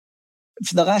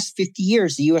for the last 50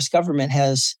 years, the US government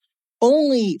has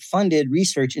only funded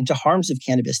research into harms of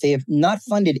cannabis. They have not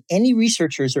funded any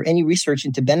researchers or any research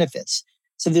into benefits.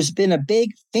 So there's been a big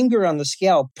finger on the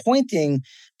scale pointing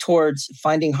towards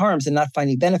finding harms and not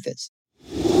finding benefits.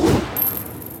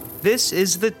 This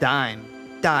is The Dime.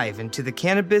 Dive into the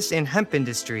cannabis and hemp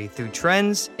industry through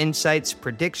trends, insights,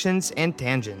 predictions, and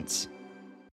tangents.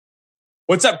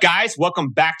 What's up, guys?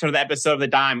 Welcome back to another episode of The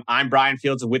Dime. I'm Brian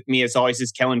Fields, and with me, as always,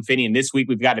 is Kellen Finney. And this week,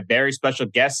 we've got a very special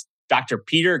guest, Dr.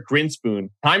 Peter Grinspoon,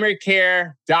 primary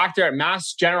care doctor at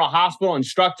Mass General Hospital,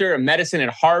 instructor of medicine at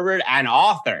Harvard, and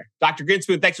author. Dr.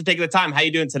 Grinspoon, thanks for taking the time. How are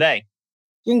you doing today?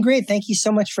 Doing great. Thank you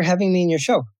so much for having me in your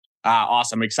show.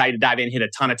 Awesome. I'm excited to dive in and hit a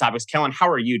ton of topics. Kellen, how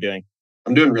are you doing?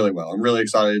 I'm doing really well. I'm really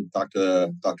excited to talk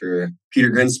to Dr.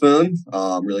 Peter Grinspoon.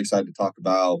 I'm really excited to talk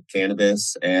about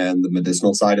cannabis and the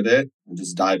medicinal side of it and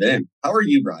just dive in. How are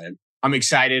you, Brian? I'm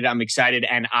excited.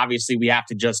 And obviously, we have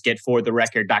to just get for the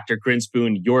record, Dr.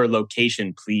 Grinspoon, your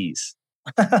location, please.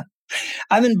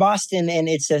 I'm in Boston, and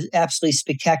it's an absolutely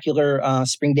spectacular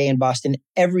spring day in Boston.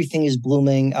 Everything is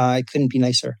blooming. It couldn't be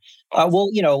nicer.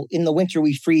 In the winter,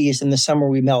 we freeze. In the summer,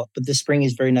 we melt. But the spring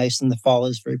is very nice, and the fall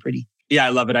is very pretty. Yeah, I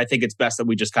love it. I think it's best that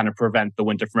we just kind of prevent the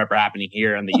winter from ever happening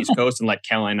here on the East Coast and let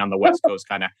Kellen on the West Coast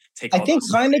kind of take all I think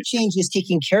climate change is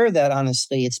taking care of that,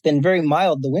 honestly. It's been very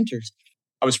mild, the winters.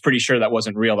 I was pretty sure that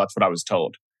wasn't real. That's what I was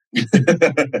told.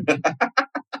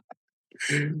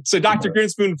 So, Dr.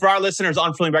 Grinspoon, for our listeners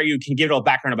unfamiliar about you, can you give a little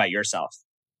background about yourself?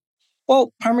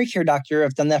 Well, primary care doctor.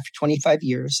 I've done that for 25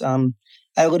 years.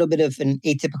 I had a little bit of an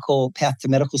atypical path to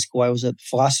medical school. I was a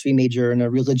philosophy major and a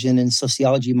religion and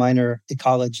sociology minor at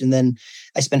college. And then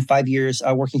I spent 5 years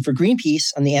working for Greenpeace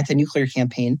on the anti-nuclear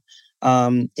campaign.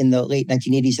 In the late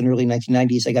 1980s and early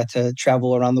 1990s, I got to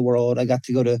travel around the world. I got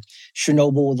to go to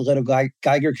Chernobyl with a little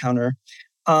Geiger counter.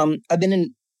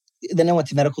 Then I went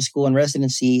to medical school and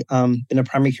residency, been a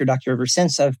primary care doctor ever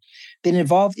since. I've been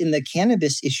involved in the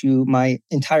cannabis issue my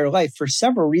entire life for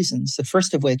several reasons. The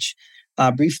first of which,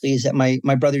 briefly, is that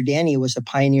my brother Danny was a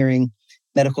pioneering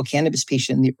medical cannabis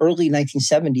patient in the early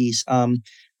 1970s,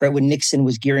 right when Nixon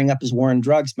was gearing up his war on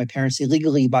drugs. My parents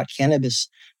illegally bought cannabis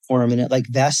for him, and it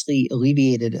vastly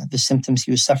alleviated the symptoms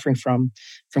he was suffering from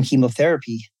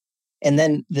chemotherapy. And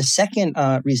then the second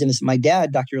reason is my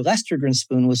dad, Dr. Lester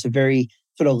Grinspoon, was a very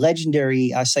sort of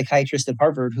legendary psychiatrist at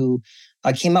Harvard who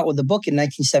came out with a book in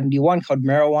 1971 called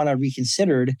Marijuana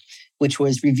Reconsidered, which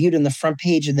was reviewed in the front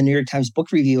page of the New York Times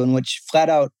Book Review, and which flat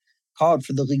out called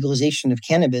for the legalization of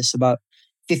cannabis about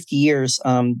 50 years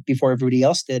before everybody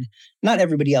else did. Not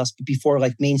everybody else, but before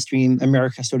mainstream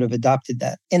America sort of adopted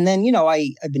that. And then,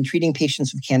 I've been treating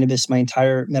patients with cannabis my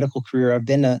entire medical career. I've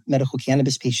been a medical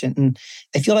cannabis patient, and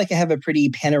I feel like I have a pretty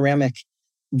panoramic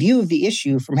view of the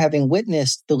issue from having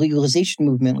witnessed the legalization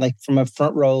movement, from a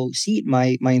front row seat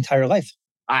my entire life.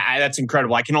 That's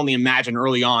incredible. I can only imagine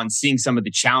early on seeing some of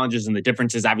the challenges and the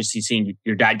differences, obviously seeing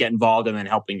your dad get involved and then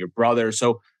helping your brother.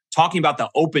 So talking about the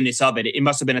openness of it, it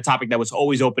must have been a topic that was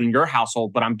always open in your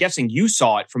household, but I'm guessing you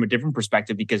saw it from a different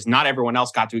perspective because not everyone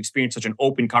else got to experience such an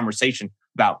open conversation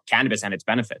about cannabis and its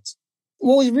benefits.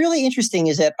 What was really interesting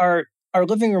is that our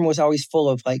living room was always full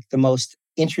of the most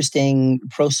interesting,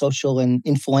 pro-social and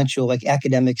influential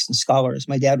academics and scholars.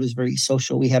 My dad was very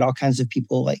social. We had all kinds of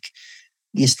people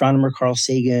the astronomer Carl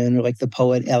Sagan or the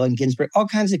poet Allen Ginsberg, all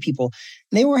kinds of people.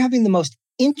 And they were having the most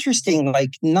interesting,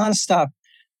 nonstop,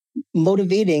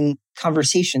 motivating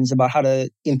conversations about how to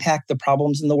impact the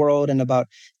problems in the world and about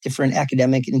different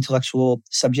academic and intellectual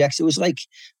subjects. It was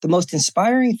the most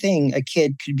inspiring thing a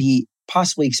kid could be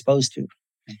possibly exposed to.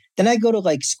 Then I go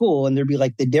to school and there'd be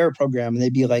the DARE program and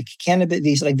they'd be cannabis,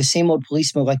 these the same old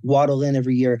policemen waddle in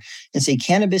every year and say,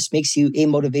 cannabis makes you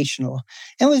amotivational.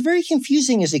 And it was very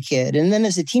confusing as a kid. And then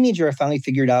as a teenager, I finally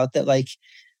figured out that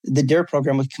the DARE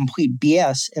program was complete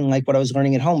BS. And what I was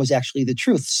learning at home was actually the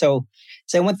truth. So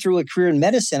I went through a career in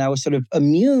medicine. I was sort of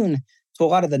immune to a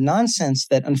lot of the nonsense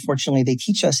that unfortunately they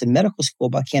teach us in medical school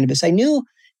about cannabis. I knew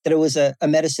that it was a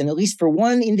medicine, at least for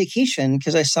one indication,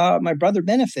 because I saw my brother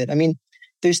benefit. I mean,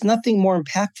 there's nothing more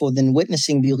impactful than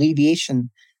witnessing the alleviation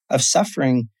of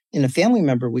suffering in a family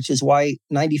member, which is why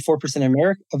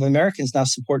 94% of Americans now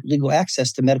support legal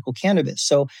access to medical cannabis.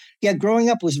 So yeah, growing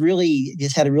up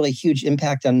just had a really huge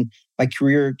impact on my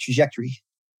career trajectory.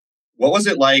 What was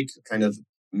it like kind of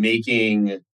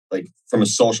making, from a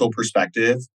social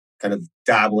perspective, kind of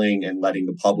dabbling and letting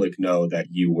the public know that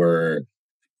you were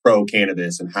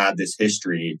pro-cannabis and had this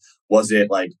history? Was it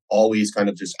always kind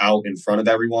of just out in front of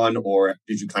everyone, or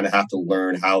did you kind of have to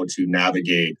learn how to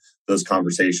navigate those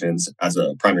conversations as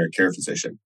a primary care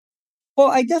physician? Well,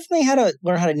 I definitely had to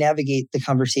learn how to navigate the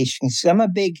conversations. So I'm a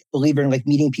big believer in like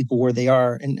meeting people where they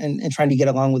are and trying to get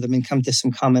along with them and come to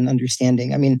some common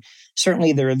understanding. I mean,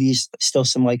 certainly there are these still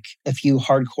some like a few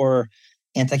hardcore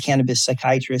anti-cannabis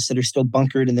psychiatrists that are still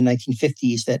bunkered in the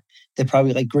 1950s that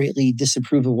probably like greatly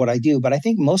disapprove of what I do. But I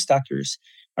think most doctors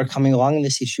are coming along in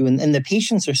this issue, and the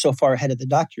patients are so far ahead of the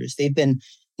doctors. They've been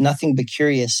nothing but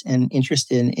curious and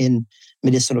interested in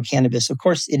medicinal cannabis. Of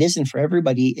course, it isn't for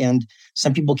everybody, and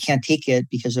some people can't take it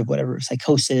because of whatever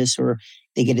psychosis or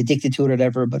they get addicted to it or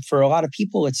whatever. But for a lot of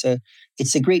people, it's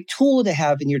a great tool to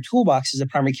have in your toolbox as a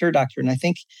primary care doctor, and I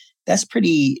think that's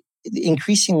pretty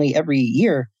increasingly every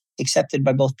year accepted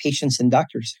by both patients and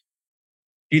doctors.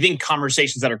 Do you think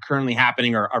conversations that are currently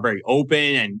happening are very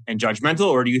open and judgmental,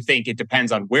 or do you think it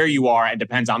depends on where you are and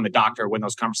depends on the doctor when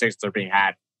those conversations are being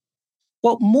had?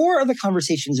 Well, more of the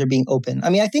conversations are being open. I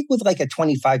mean, I think with like a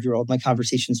 25-year-old, my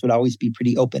conversations would always be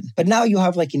pretty open. But now you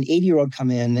have like an 80-year-old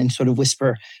come in and sort of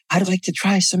whisper, I'd like to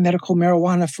try some medical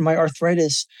marijuana for my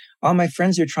arthritis. All my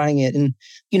friends are trying it. And,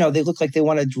 they look like they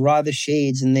want to draw the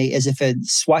shades and as if a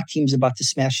SWAT team's about to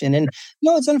smash in. And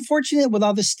no, it's unfortunate with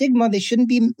all the stigma. They shouldn't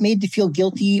be made to feel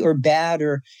guilty or bad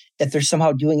or that they're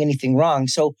somehow doing anything wrong.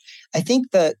 So I think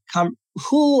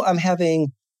who I'm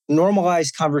having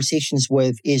normalized conversations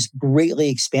with is greatly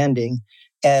expanding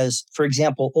as, for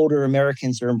example, older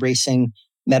Americans are embracing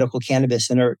medical cannabis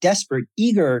and are desperate,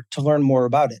 eager to learn more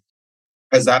about it.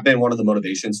 Has that been one of the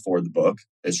motivations for the book,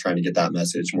 is trying to get that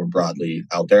message more broadly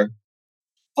out there?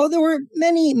 Oh, there were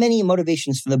many, many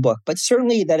motivations for the book, but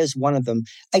certainly that is one of them.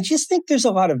 I just think there's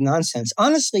a lot of nonsense.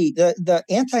 Honestly, the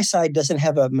anti-side doesn't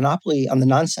have a monopoly on the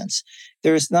nonsense.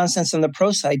 There's nonsense on the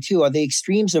pro side too. The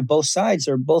extremes of both sides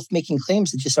are both making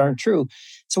claims that just aren't true.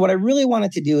 So what I really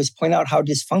wanted to do is point out how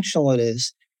dysfunctional it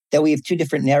is that we have two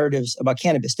different narratives about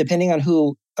cannabis, depending on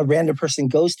who a random person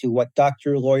goes to, what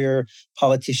doctor, lawyer,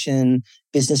 politician,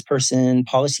 business person,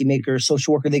 policymaker,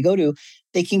 social worker they go to,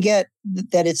 they can get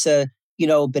that it's a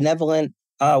benevolent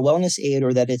wellness aid,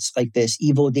 or that it's like this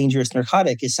evil, dangerous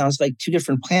narcotic. It sounds like two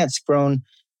different plants grown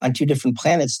on two different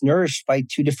planets, nourished by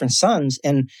two different suns.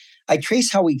 And I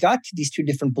trace how we got to these two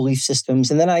different belief systems.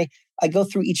 And then I go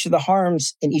through each of the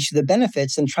harms and each of the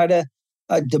benefits and try to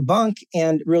debunk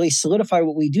and really solidify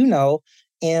what we do know,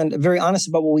 and very honest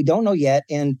about what we don't know yet,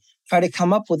 and try to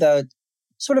come up with a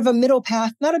sort of a middle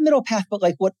path, not a middle path, but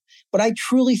like what I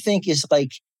truly think is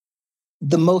like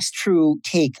the most true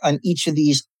take on each of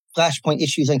these flashpoint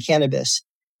issues on cannabis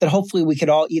that hopefully we could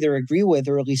all either agree with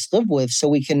or at least live with, so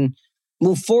we can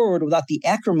move forward without the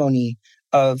acrimony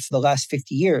of the last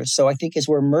 50 years. So I think as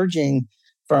we're emerging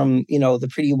from, the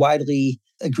pretty widely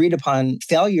agreed upon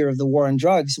failure of the war on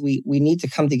drugs, we need to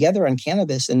come together on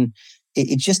cannabis. And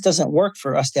it just doesn't work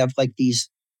for us to have like these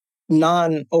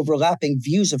non-overlapping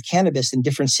views of cannabis in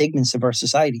different segments of our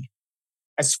society.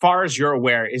 As far as you're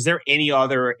aware, is there any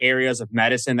other areas of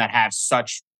medicine that have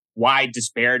such wide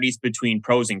disparities between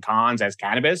pros and cons as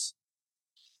cannabis?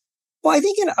 Well, I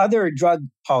think in other drug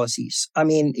policies, I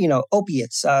mean,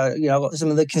 opiates, some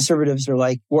of the conservatives are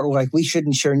like, we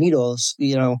shouldn't share needles,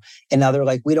 and now they're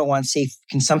like, we don't want safe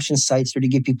consumption sites or to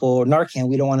give people Narcan.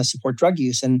 We don't want to support drug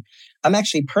use. And I'm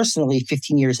actually personally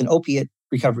 15 years in opiate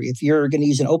recovery. If you're going to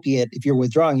use an opiate, if you're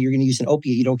withdrawing, you're going to use an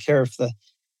opiate. You don't care if the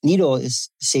needle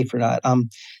is safe or not.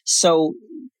 So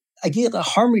I get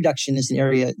harm reduction is an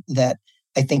area that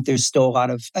I think there's still a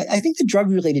lot of, I think the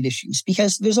drug-related issues,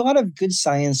 because there's a lot of good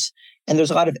science and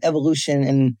there's a lot of evolution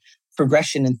and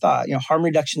progression in thought. Harm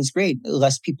reduction is great.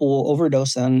 Less people will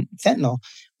overdose on fentanyl,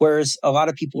 whereas a lot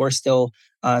of people are still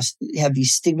have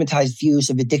these stigmatized views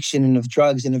of addiction and of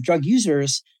drugs and of drug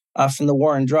users from the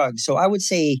war on drugs. So I would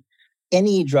say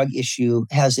any drug issue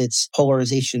has its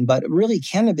polarization, but really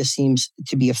cannabis seems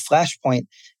to be a flashpoint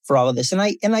for all of this. And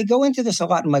I go into this a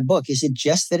lot in my book. Is it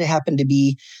just that it happened to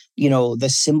be, the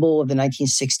symbol of the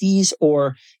 1960s,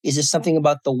 or is it something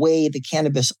about the way the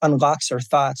cannabis unlocks our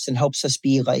thoughts and helps us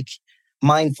be like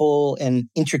mindful and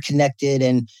interconnected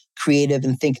and creative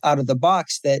and think out of the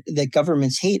box that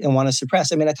governments hate and want to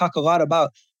suppress? I mean, I talk a lot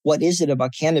about what is it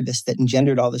about cannabis that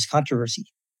engendered all this controversy.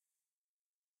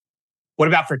 What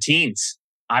about for teens?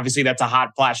 Obviously, that's a hot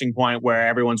flashing point where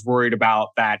everyone's worried about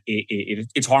that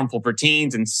it's harmful for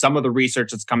teens. And some of the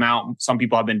research that's come out, some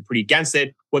people have been pretty against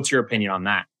it. What's your opinion on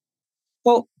that?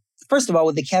 Well, first of all,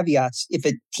 with the caveats, if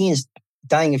a teen is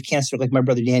dying of cancer like my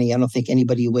brother Danny, I don't think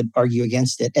anybody would argue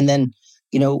against it. And then,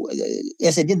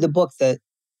 as I did the book, the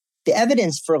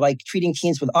evidence for like treating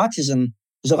teens with autism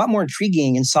was a lot more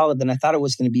intriguing and solid than I thought it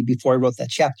was going to be before I wrote that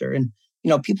chapter. And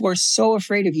people are so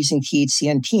afraid of using THC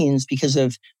on teens because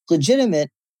of legitimate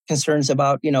concerns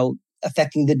about,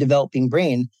 affecting the developing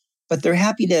brain. but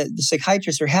the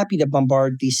psychiatrists are happy to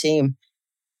bombard these same,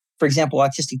 for example,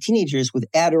 autistic teenagers with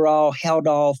Adderall,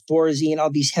 Haldol, Thorazine, all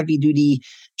these heavy duty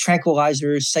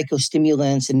tranquilizers,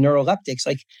 psychostimulants, and neuroleptics.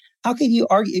 Like, how could you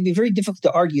argue? It'd be very difficult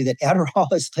to argue that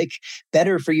Adderall is like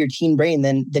better for your teen brain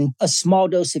than a small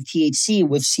dose of THC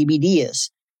with CBD is.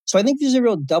 So I think there's a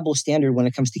real double standard when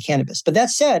it comes to cannabis. But that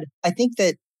said, I think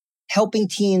that helping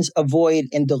teens avoid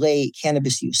and delay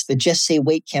cannabis use, the Just Say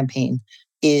Wait campaign,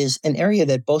 is an area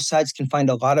that both sides can find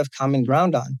a lot of common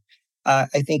ground on.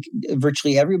 I think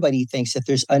virtually everybody thinks that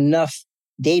there's enough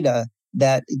data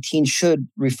that teens should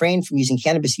refrain from using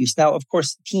cannabis use. Now, of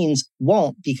course, teens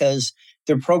won't because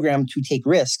they're programmed to take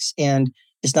risks. And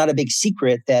it's not a big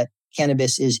secret that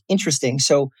cannabis is interesting.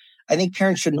 So I think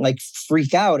parents shouldn't like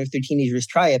freak out if their teenagers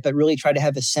try it, but really try to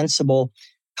have a sensible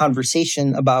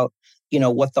conversation about,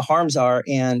 what the harms are,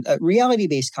 and a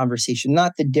reality-based conversation,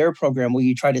 not the DARE program where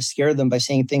you try to scare them by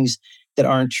saying things that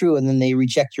aren't true and then they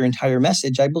reject your entire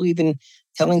message. I believe in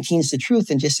telling teens the truth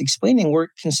and just explaining, we're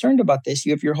concerned about this.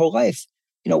 You have your whole life.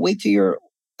 Wait till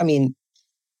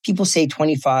people say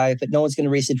 25, but no one's going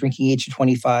to raise the drinking age to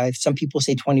 25. Some people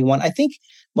say 21. I think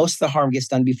most of the harm gets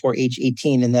done before age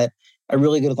 18, and that a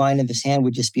really good line in the sand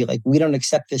would just be like, we don't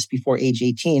accept this before age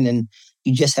 18, and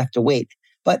you just have to wait.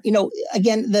 But,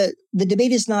 again, the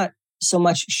debate is not so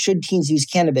much should teens use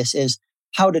cannabis as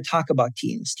how to talk about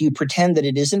teens. Do you pretend that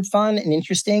it isn't fun and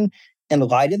interesting and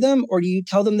lie to them? Or do you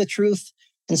tell them the truth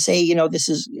and say, this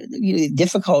is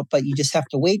difficult, but you just have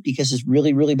to wait because it's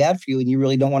really, really bad for you and you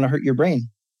really don't want to hurt your brain?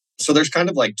 So there's kind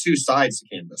of like two sides to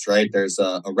cannabis, right? There's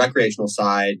a recreational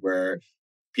side where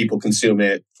people consume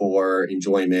it for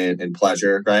enjoyment and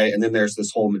pleasure, right? And then there's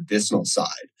this whole medicinal side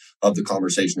of the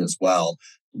conversation as well.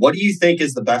 What do you think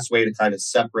is the best way to kind of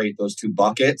separate those two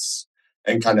buckets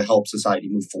and kind of help society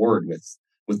move forward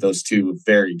with those two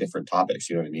very different topics?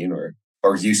 You know what I mean?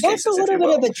 Or use cases. That's a little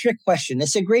bit of a trick question.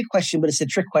 It's a great question, but it's a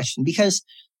trick question because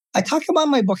I talk about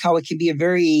in my book how it can be a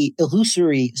very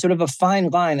illusory, sort of a fine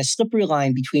line, a slippery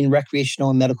line between recreational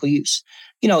and medical use.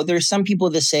 There's some people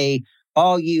that say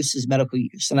all use is medical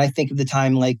use. And I think of the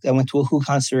time, like I went to a Who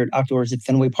concert outdoors at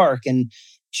Fenway Park and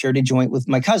shared a joint with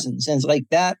my cousins. And it's like,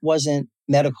 that wasn't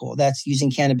medical. That's using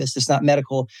cannabis. It's not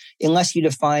medical unless you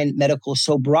define medical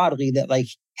so broadly that like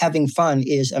having fun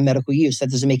is a medical use. That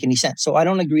doesn't make any sense. So I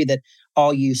don't agree that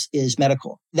all use is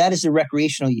medical. That is a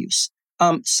recreational use.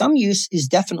 Some use is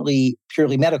definitely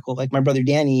purely medical, like my brother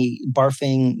Danny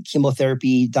barfing,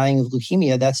 chemotherapy, dying of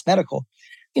leukemia. That's medical.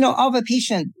 I'll have a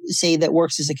patient say that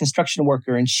works as a construction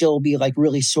worker and she'll be like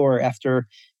really sore after,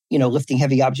 lifting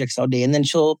heavy objects all day. And then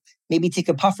she'll maybe take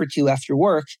a puff or two after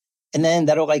work. And then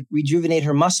that'll like rejuvenate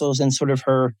her muscles and sort of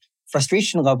her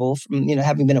frustration level from,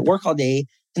 having been at work all day.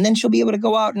 And then she'll be able to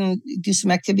go out and do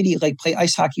some activity like play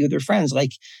ice hockey with her friends.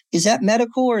 Like, is that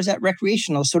medical or is that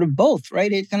recreational? Sort of both,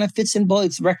 right? It kind of fits in both.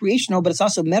 It's recreational, but it's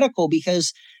also medical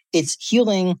because it's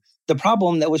healing the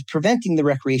problem that was preventing the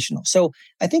recreational. So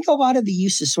I think a lot of the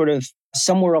use is sort of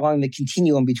somewhere along the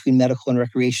continuum between medical and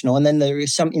recreational. And then there are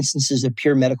some instances of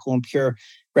pure medical and pure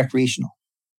recreational.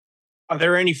 Are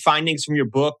there any findings from your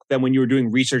book that when you were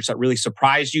doing research that really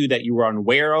surprised you that you were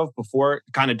unaware of before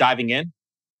kind of diving in?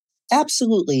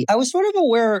 Absolutely. I was sort of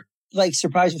aware, like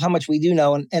surprised with how much we do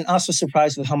know and also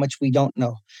surprised with how much we don't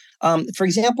know. For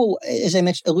example, as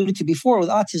I alluded to before with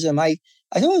autism, I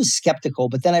was skeptical,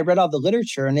 but then I read all the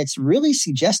literature and it's really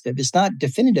suggestive. It's not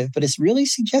definitive, but it's really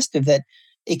suggestive that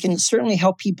it can certainly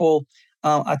help people,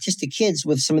 autistic kids,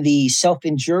 with some of the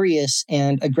self-injurious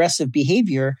and aggressive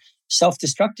behavior,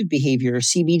 self-destructive behavior,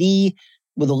 CBD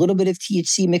with a little bit of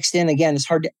THC mixed in. Again, it's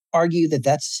hard to argue that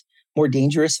that's more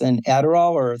dangerous than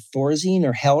Adderall or Thorazine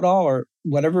or Haldol or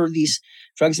whatever these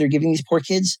drugs they're giving these poor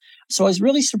kids. So I was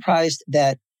really surprised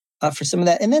that for some of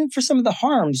that. And then for some of the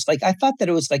harms, like I thought that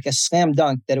it was like a slam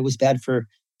dunk that it was bad for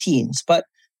teens. But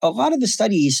a lot of the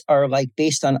studies are like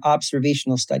based on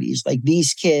observational studies. Like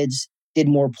these kids did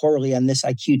more poorly on this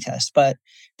IQ test. But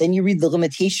then you read the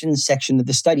limitations section of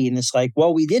the study and it's like,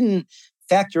 well, we didn't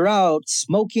factor out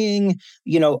smoking,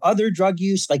 other drug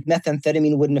use, like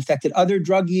methamphetamine wouldn't affect it, other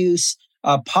drug use,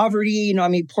 poverty,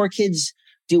 poor kids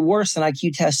do worse on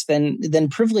IQ tests than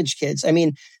privileged kids.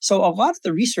 So a lot of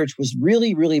the research was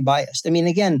really, really biased.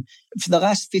 Again, for the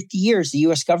last 50 years, the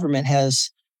US government has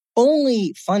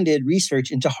only funded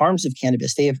research into harms of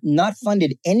cannabis. They have not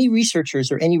funded any researchers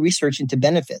or any research into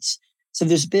benefits. So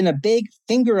there's been a big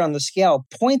finger on the scale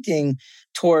pointing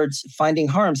towards finding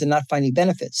harms and not finding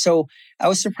benefits. So I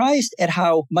was surprised at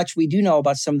how much we do know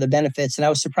about some of the benefits. And I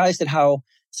was surprised at how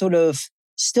sort of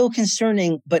still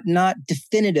concerning, but not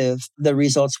definitive the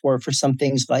results were for some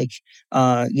things like,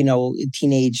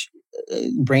 teenage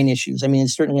brain issues. I mean,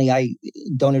 certainly I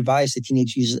don't advise the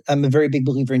teenage use. I'm a very big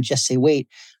believer in just say wait,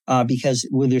 because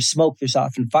where there's smoke, there's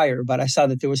often fire. But I saw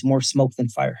that there was more smoke than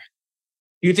fire.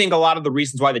 Do you think a lot of the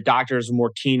reasons why the doctors are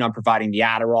more keen on providing the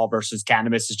Adderall versus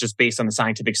cannabis is just based on the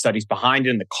scientific studies behind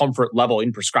it and the comfort level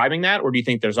in prescribing that? Or do you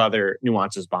think there's other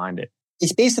nuances behind it?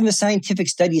 It's based on the scientific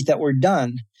studies that were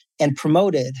done and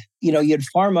promoted. You had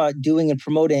pharma doing and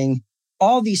promoting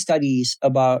all these studies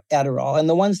about Adderall, and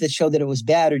the ones that showed that it was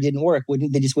bad or didn't work,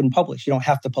 they just wouldn't publish. You don't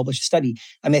have to publish a study.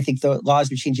 I mean, I think the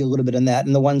laws were changing a little bit on that.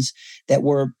 And the ones that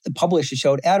were published that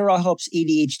showed Adderall helps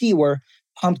ADHD were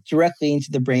pumped directly into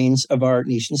the brains of our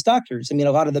nation's doctors. I mean,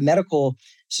 a lot of the medical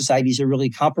societies are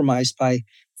really compromised by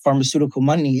pharmaceutical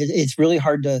money. It's really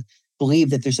hard to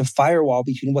believe that there's a firewall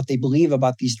between what they believe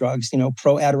about these drugs,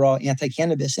 pro-Adderall,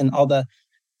 anti-cannabis, and all the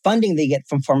funding they get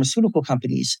from pharmaceutical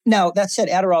companies. Now, that said,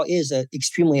 Adderall is an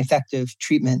extremely effective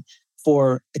treatment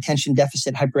for attention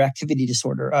deficit hyperactivity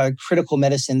disorder, critical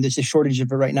medicine. There's a shortage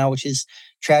of it right now, which is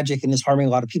tragic and is harming a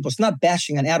lot of people. It's not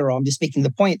bashing on Adderall. I'm just making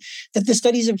the point that the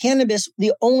studies of cannabis,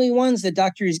 the only ones that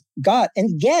doctors got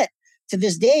and get to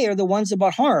this day are the ones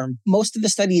about harm. Most of the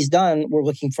studies done were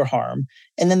looking for harm.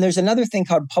 And then there's another thing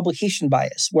called publication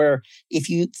bias, where if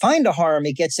you find a harm,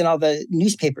 it gets in all the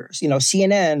newspapers,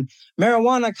 CNN,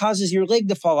 marijuana causes your leg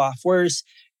to fall off. Whereas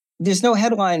there's no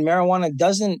headline, marijuana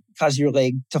doesn't cause your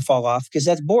leg to fall off, because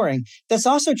that's boring. That's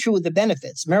also true with the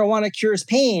benefits. Marijuana cures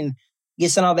pain,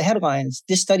 gets in all the headlines.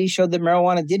 This study showed that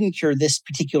marijuana didn't cure this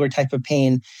particular type of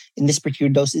pain in this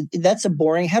particular dose. That's a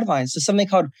boring headline. So something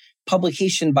called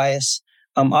publication bias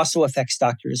also affects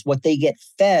doctors. What they get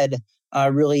fed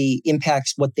really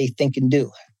impacts what they think and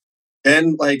do.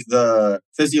 And the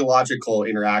physiological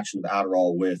interaction of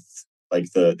Adderall with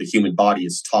the human body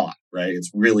is taught, right?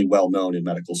 It's really well known in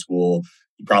medical school.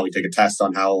 You probably take a test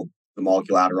on how the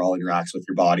molecule Adderall interacts with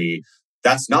your body.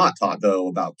 That's not taught, though,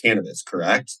 about cannabis,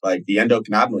 correct? The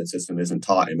endocannabinoid system isn't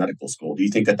taught in medical school. Do you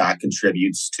think that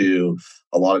contributes to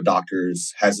a lot of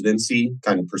doctors' hesitancy,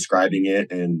 kind of prescribing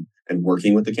it and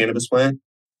working with the cannabis plant?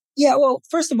 Yeah, well,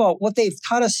 first of all, what they've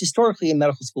taught us historically in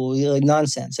medical school is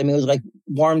nonsense. I mean, it was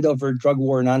warmed over drug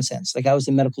war nonsense. I was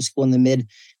in medical school in the mid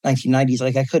 1990s.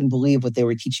 I couldn't believe what they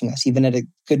were teaching us, even at a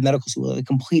good medical school,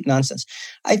 complete nonsense.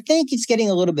 I think it's getting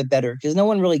a little bit better because no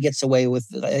one really gets away with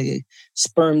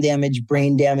sperm damage,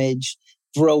 brain damage,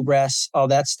 throw breasts, all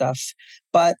that stuff.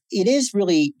 But it is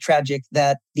really tragic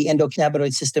that the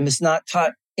endocannabinoid system is not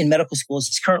taught in medical schools.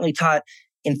 It's currently taught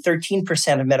in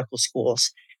 13% of medical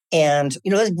schools. And,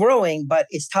 that's growing, but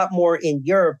it's taught more in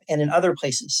Europe and in other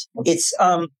places. It's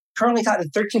currently taught in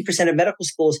 13% of medical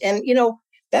schools. And,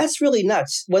 that's really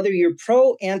nuts. Whether you're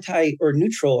pro, anti, or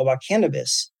neutral about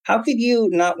cannabis, how could you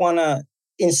not want to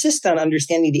insist on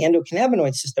understanding the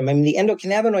endocannabinoid system? I mean, the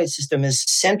endocannabinoid system is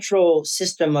a central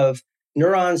system of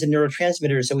neurons and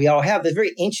neurotransmitters that we all have. They're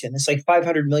very ancient. It's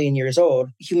 500 million years old.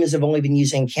 Humans have only been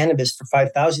using cannabis for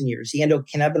 5,000 years. The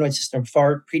endocannabinoid system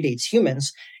far predates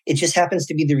humans. It just happens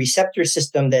to be the receptor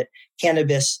system that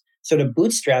cannabis sort of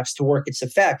bootstraps to work its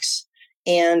effects.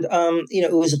 And,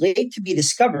 it was late to be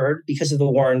discovered because of the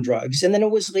war on drugs. And then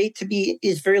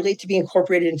it's very late to be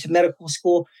incorporated into medical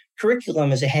school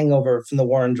curriculum as a hangover from the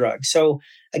war on drugs. So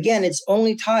again, it's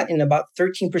only taught in about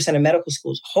 13% of medical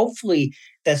schools. Hopefully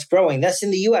that's growing. That's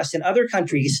in the US. In other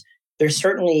countries, they're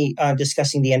certainly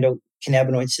discussing the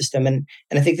endocannabinoid system. And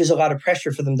I think there's a lot of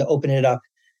pressure for them to open it up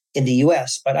in the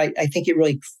US. But I think it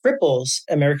really cripples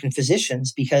American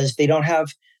physicians because they don't have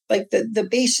the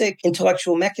basic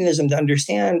intellectual mechanism to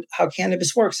understand how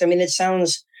cannabis works. I mean, it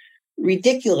sounds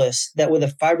ridiculous that with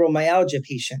a fibromyalgia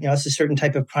patient, it's a certain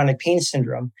type of chronic pain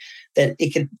syndrome, that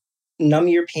it could numb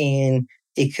your pain.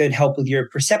 It could help with your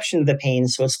perception of the pain,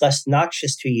 so it's less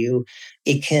noxious to you.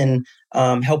 It can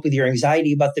help with your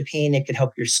anxiety about the pain. It could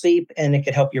help your sleep, and it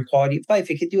could help your quality of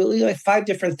life. It could do at least 5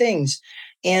 different things.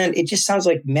 And it just sounds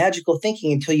like magical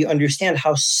thinking until you understand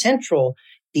how central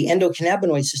the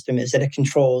endocannabinoid system is, that it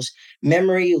controls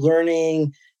memory,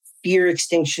 learning, fear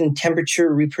extinction,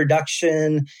 temperature,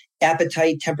 reproduction,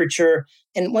 appetite, temperature.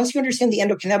 And once you understand the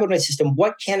endocannabinoid system,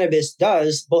 what cannabis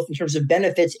does, both in terms of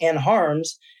benefits and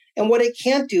harms, and what it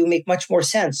can't do, make much more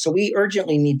sense. So we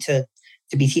urgently need to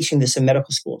be teaching this in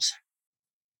medical schools.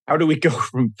 How do we go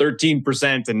from 13%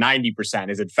 to 90%?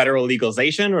 Is it federal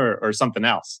legalization or something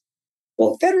else?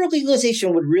 Well, federal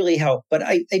legalization would really help, but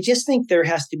I just think there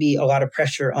has to be a lot of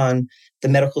pressure on the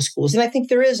medical schools. And I think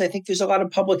there is. I think there's a lot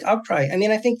of public outcry. I mean,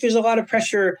 I think there's a lot of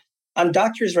pressure on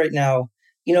doctors right now.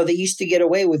 They used to get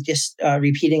away with just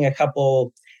repeating a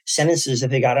couple sentences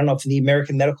if they got, I don't know, from the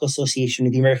American Medical Association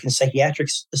or the American Psychiatric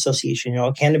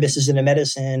Association, cannabis isn't a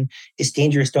medicine, it's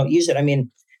dangerous, don't use it. I mean,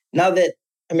 now that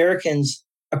Americans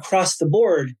across the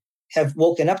board have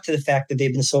woken up to the fact that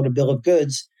they've been sold a bill of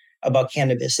goods about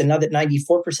cannabis. And now that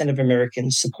 94% of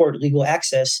Americans support legal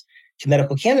access to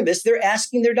medical cannabis, they're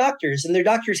asking their doctors, and their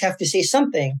doctors have to say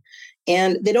something,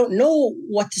 and they don't know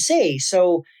what to say.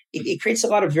 So it creates a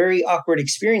lot of very awkward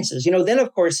experiences. Then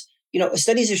of course,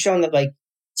 studies have shown that like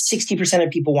 60% of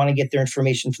people want to get their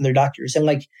information from their doctors, and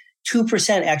like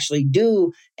 2% actually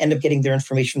do end up getting their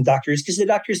information from doctors because the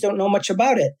doctors don't know much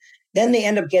about it. Then they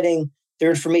end up getting their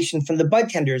information from the bud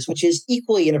tenders, which is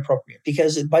equally inappropriate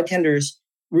because bud tenders,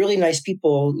 really nice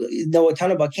people, know a ton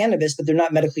about cannabis, but they're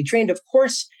not medically trained. Of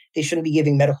course, they shouldn't be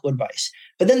giving medical advice.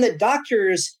 But then the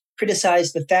doctors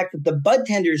criticize the fact that the bud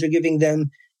tenders are giving them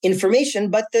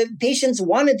information, but the patients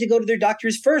wanted to go to their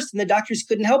doctors first and the doctors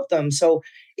couldn't help them. So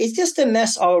it's just a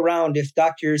mess all around if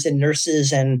doctors and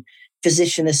nurses and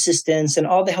physician assistants and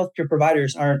all the healthcare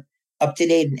providers aren't up to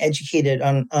date and educated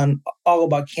on all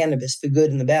about cannabis, the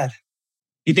good and the bad.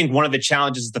 Do you think one of the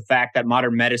challenges is the fact that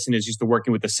modern medicine is used to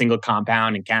working with a single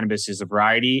compound and cannabis is a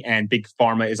variety, and big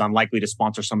pharma is unlikely to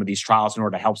sponsor some of these trials in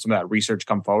order to help some of that research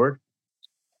come forward?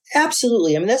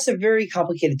 Absolutely. I mean, that's a very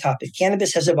complicated topic.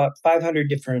 Cannabis has about 500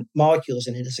 different molecules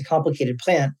in it. It's a complicated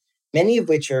plant, many of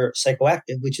which are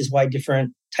psychoactive, which is why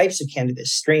different types of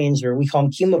cannabis strains, or we call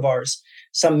them chemivars,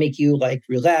 some make you like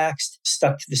relaxed,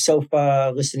 stuck to the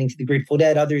sofa, listening to the Grateful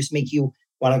Dead. Others make you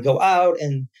want to go out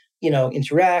and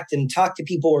interact and talk to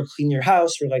people or clean your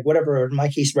house or like whatever, or in my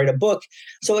case, write a book.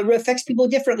 So it affects people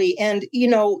differently. And,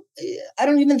 I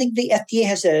don't even think the FDA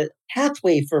has a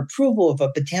pathway for approval of a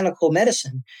botanical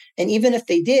medicine. And even if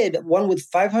they did, one with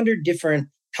 500 different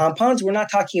compounds, we're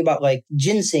not talking about like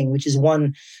ginseng, which is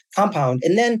one compound.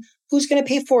 And then who's going to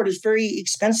pay for it? It's very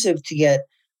expensive to get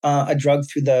a drug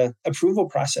through the approval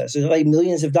process. It's like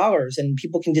millions of dollars, and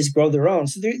people can just grow their own.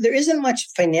 So there isn't much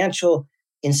financial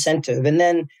incentive. And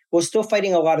then we're still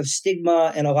fighting a lot of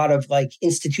stigma and a lot of like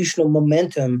institutional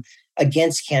momentum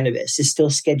against cannabis. It's still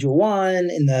Schedule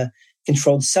 1 in the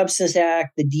Controlled Substance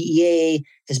Act. The DEA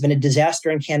has been a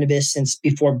disaster on cannabis since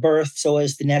before birth. So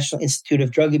is the National Institute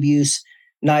of Drug Abuse,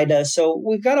 NIDA. So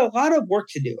we've got a lot of work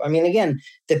to do. I mean, again,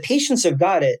 the patients have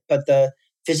got it, but the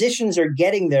physicians are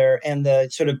getting there, and the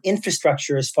sort of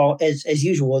infrastructure is as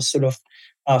usual is sort of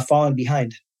falling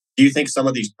behind. Do you think some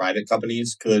of these private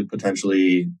companies could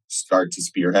potentially start to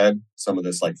spearhead some of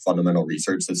this like fundamental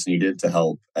research that's needed to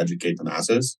help educate the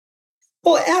masses?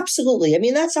 Well, absolutely. I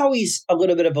mean, that's always a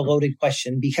little bit of a loaded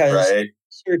question because right.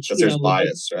 There's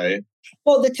bias, right?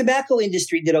 Well, the tobacco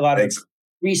industry did a lot of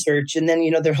research, and then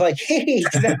they're like, "Hey,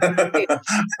 tobacco."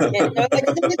 And,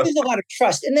 there's a lot of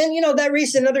trust, and then that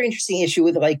raised another interesting issue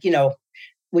with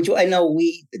which I know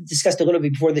we discussed a little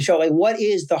bit before the show. Like, what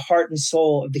is the heart and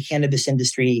soul of the cannabis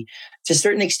industry? To a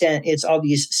certain extent, it's all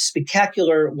these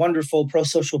spectacular, wonderful,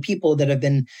 pro-social people that have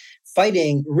been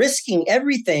fighting, risking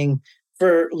everything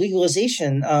for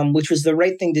legalization, which was the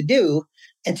right thing to do.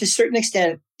 And to a certain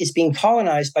extent, it's being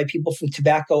colonized by people from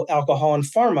tobacco, alcohol, and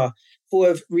pharma who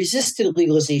have resisted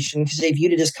legalization because they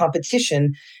viewed it as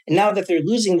competition. And now that they're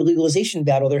losing the legalization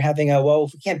battle, they're having a, well,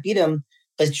 if we can't beat them,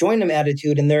 let's join them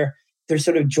attitude. And they're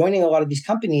sort of joining a lot of these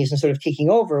companies and sort of taking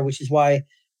over, which is why,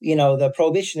 the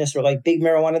prohibitionists are like big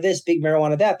marijuana this, big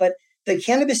marijuana that. But the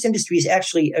cannabis industry is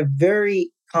actually a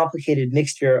very complicated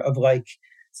mixture of like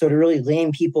sort of really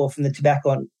lame people from the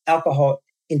tobacco and alcohol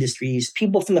industries,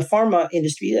 people from the pharma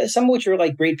industry, some of which are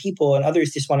like great people and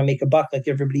others just want to make a buck like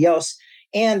everybody else,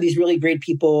 and these really great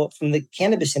people from the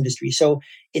cannabis industry. So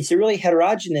it's a really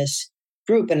heterogeneous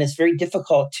group, and it's very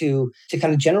difficult to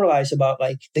kind of generalize about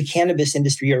like the cannabis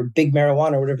industry or big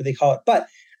marijuana or whatever they call it. But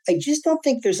I just don't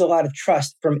think there's a lot of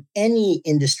trust from any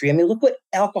industry. I mean, look what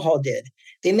alcohol did.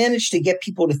 They managed to get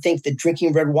people to think that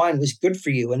drinking red wine was good for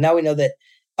you. And now we know that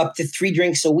up to 3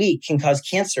 drinks a week can cause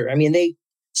cancer. I mean, they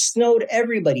snowed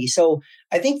everybody. So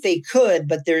I think they could,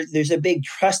 but there's a big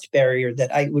trust barrier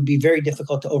that would be very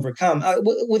difficult to overcome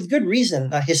with good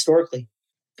reason, historically.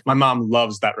 My mom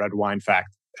loves that red wine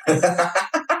fact. I've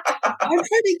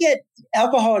tried to get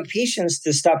alcoholic patients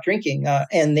to stop drinking,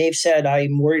 and they've said,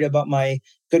 I'm worried about my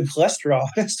good cholesterol.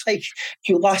 It's like,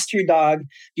 you lost your dog,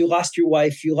 you lost your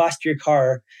wife, you lost your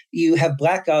car, you have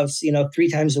blackouts, 3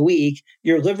 times a week,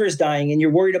 your liver's dying, and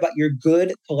you're worried about your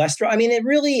good cholesterol. I mean, it's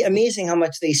really amazing how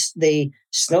much they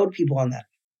snowed people on that.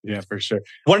 Yeah, for sure.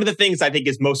 One of the things I think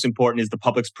is most important is the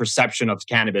public's perception of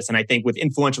cannabis. And I think with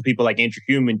influential people like Andrew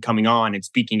Human coming on and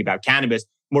speaking about cannabis,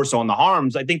 more so on the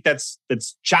harms, I think that's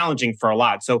challenging for a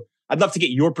lot. So I'd love to get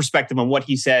your perspective on what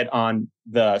he said on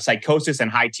the psychosis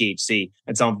and high THC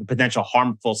and some of the potential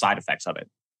harmful side effects of it.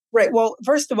 Right. Well,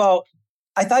 first of all,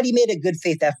 I thought he made a good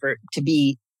faith effort to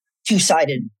be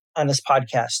two-sided on this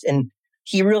podcast. And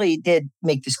he really did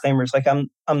make disclaimers. Like,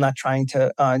 I'm not trying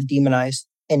to demonize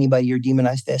anybody or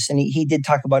demonize this. And he did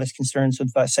talk about his concerns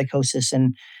with psychosis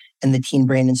and the teen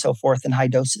brain and so forth in high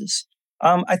doses.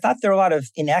 I thought there are a lot of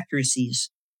inaccuracies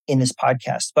in this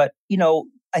podcast, but,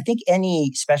 I think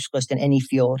any specialist in any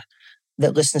field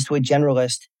that listens to a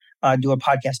generalist do a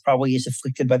podcast probably is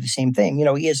afflicted by the same thing.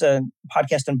 He has a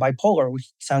podcast on bipolar,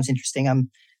 which sounds interesting. I'm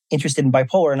interested in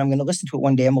bipolar and I'm going to listen to it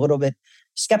one day. I'm a little bit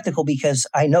skeptical because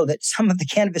I know that some of the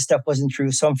cannabis stuff wasn't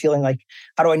true. So I'm feeling like,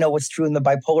 how do I know what's true in the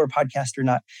bipolar podcast or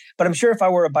not? But I'm sure if I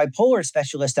were a bipolar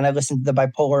specialist and I listened to the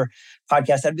bipolar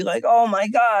podcast, I'd be like, oh my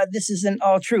God, this isn't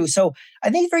all true. So I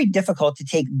think it's very difficult to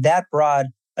take that broad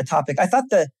a topic. I thought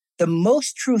the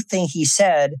most true thing he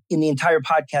said in the entire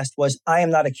podcast was, I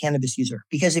am not a cannabis user.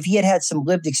 Because if he had had some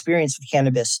lived experience with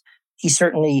cannabis, he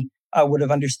certainly would have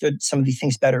understood some of these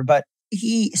things better. But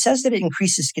he says that it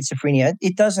increases schizophrenia.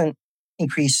 It doesn't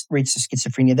increase rates of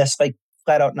schizophrenia. That's like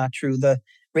flat out not true. The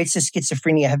rates of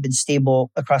schizophrenia have been stable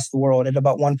across the world at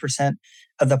about 1%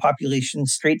 of the population,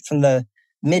 straight from the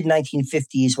mid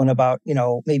 1950s when about,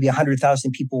 maybe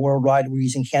 100,000 people worldwide were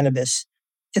using cannabis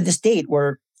to this date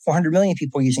where 400 million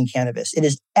people are using cannabis. It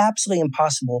is absolutely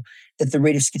impossible that the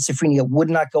rate of schizophrenia would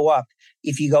not go up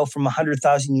if you go from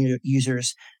 100,000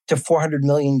 users to 400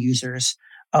 million users.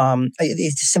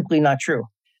 It's simply not true.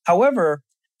 However,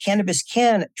 cannabis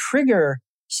can trigger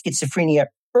schizophrenia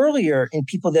earlier in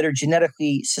people that are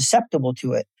genetically susceptible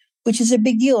to it, which is a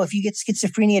big deal. If you get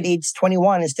schizophrenia at age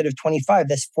 21 instead of 25,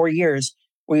 that's 4 years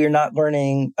where you're not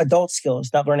learning adult skills,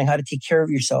 not learning how to take care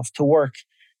of yourself, to work,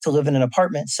 to live in an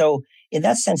apartment. So in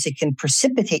that sense, it can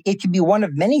precipitate, it can be one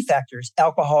of many factors,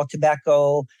 alcohol,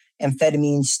 tobacco,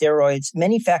 amphetamines, steroids,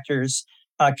 many factors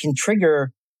can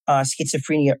trigger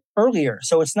schizophrenia earlier.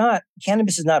 So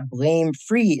cannabis is not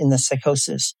blame-free in the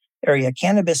psychosis area.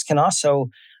 Cannabis can also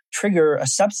trigger a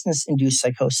substance-induced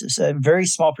psychosis. A very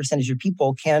small percentage of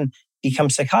people can become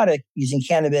psychotic using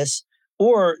cannabis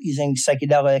or using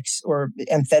psychedelics or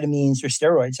amphetamines or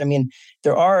steroids. I mean,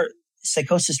 there are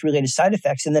psychosis-related side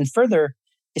effects. And then further,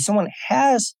 if someone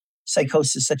has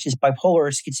psychosis such as bipolar or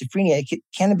schizophrenia,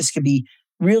 cannabis could be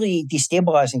really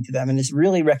destabilizing to them. And it's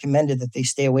really recommended that they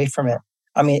stay away from it.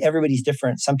 I mean, everybody's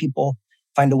different. Some people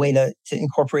find a way to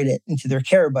incorporate it into their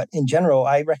care, but in general,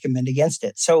 I recommend against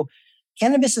it. So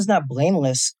cannabis is not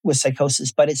blameless with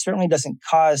psychosis, but it certainly doesn't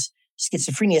cause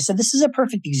schizophrenia. So this is a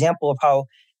perfect example of how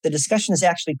the discussion is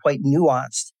actually quite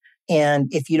nuanced. And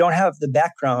if you don't have the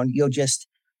background,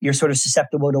 you're sort of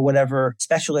susceptible to whatever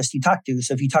specialist you talk to.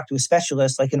 So if you talk to a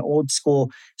specialist, like an old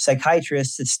school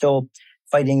psychiatrist that's still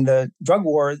fighting the drug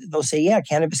war, they'll say, yeah,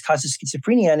 cannabis causes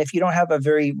schizophrenia. And if you don't have a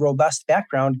very robust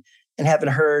background and haven't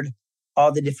heard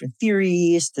all the different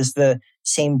theories, does the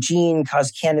same gene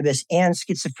cause cannabis and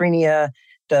schizophrenia?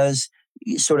 Does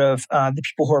the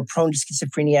people who are prone to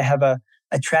schizophrenia have a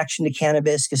attraction to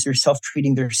cannabis because they're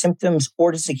self-treating their symptoms?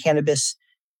 Or does the cannabis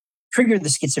trigger the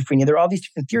schizophrenia? There are all these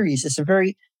different theories. It's a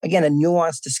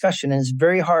nuanced discussion. And it's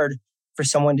very hard for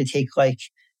someone to take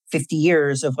 50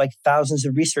 years of thousands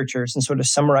of researchers and sort of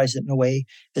summarize it in a way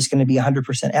that's going to be 100%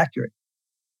 accurate.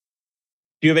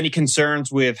 Do you have any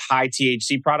concerns with high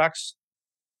THC products?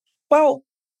 Well,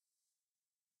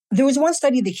 there was one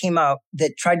study that came out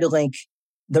that tried to link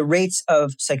the rates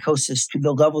of psychosis to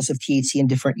the levels of THC in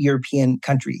different European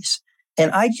countries.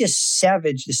 And I just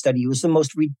savaged the study. It was the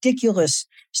most ridiculous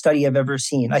study I've ever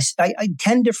seen. I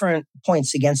 10 different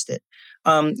points against it.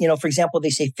 For example, they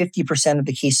say 50% of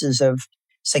the cases of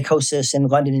psychosis in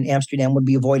London and Amsterdam would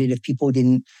be avoided if people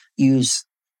didn't use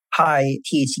high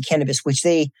THC cannabis, which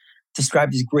they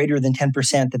described as greater than 10%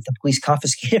 that the police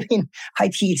confiscated. I mean, high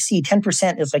THC,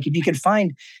 10% is if you could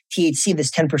find THC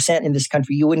that's 10% in this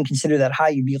country, you wouldn't consider that high.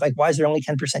 You'd be like, why is there only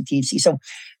 10% THC? So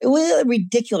it was a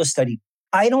ridiculous study.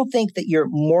 I don't think that you're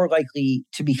more likely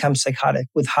to become psychotic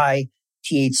with high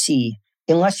THC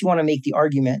unless you want to make the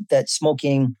argument that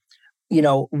smoking,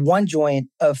 one joint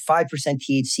of 5%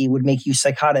 THC would make you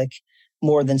psychotic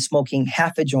more than smoking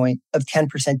half a joint of 10%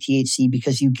 THC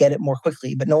because you get it more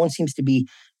quickly. But no one seems to be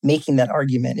making that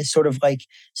argument. It's sort of like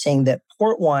saying that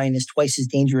port wine is twice as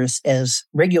dangerous as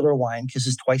regular wine because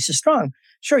it's twice as strong.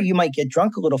 Sure, you might get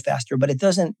drunk a little faster, but it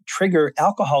doesn't trigger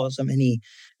alcoholism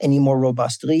any more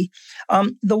robustly.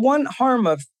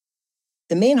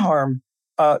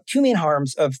 Two main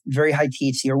harms of very high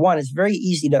THC are, one, it's very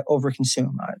easy to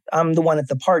overconsume. I'm the one at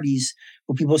the parties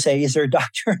who people say, is there a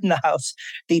doctor in the house?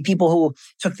 The people who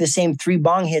took the same 3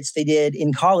 bong hits they did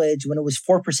in college when it was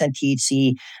 4%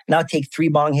 THC now take 3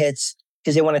 bong hits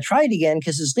because they want to try it again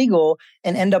because it's legal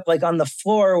and end up like on the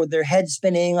floor with their head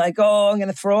spinning, like, oh, I'm going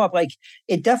to throw up. Like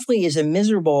it definitely is a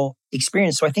miserable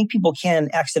experience. So I think people can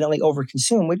accidentally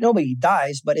overconsume, which nobody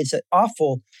dies, but it's an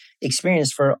awful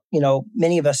experience for,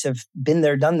 many of us have been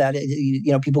there, done that.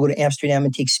 People go to Amsterdam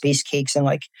and take space cakes and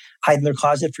like hide in their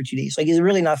closet for 2 days. Like it's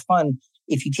really not fun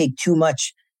if you take too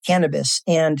much cannabis.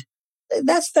 And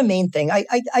that's the main thing.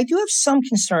 I do have some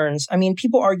concerns. I mean,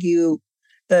 people argue,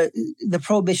 the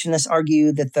prohibitionists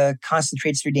argue that the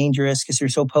concentrates are dangerous because they're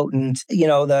so potent.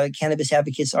 The cannabis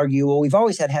advocates argue, well, we've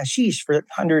always had hashish for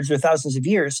hundreds or thousands of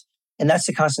years, and that's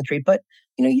the concentrate. But,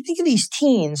 you think of these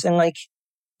teens and like,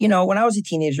 when I was a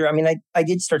teenager, I mean, I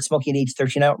did start smoking at age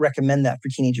 13. I don't recommend that for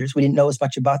teenagers. We didn't know as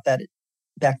much about that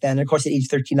back then. And of course, at age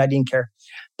 13, I didn't care.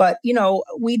 But,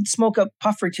 we'd smoke a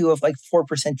puff or two of like 4%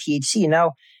 THC.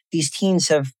 Now, these teens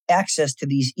have access to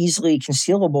these easily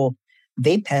concealable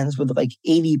vape pens with like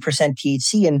 80%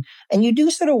 THC. And you do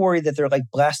sort of worry that they're like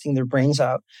blasting their brains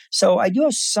out. So I do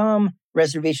have some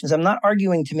reservations. I'm not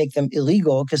arguing to make them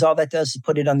illegal because all that does is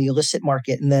put it on the illicit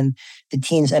market. And then the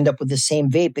teens end up with the same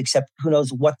vape, except who knows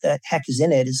what the heck is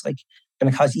in it. It's like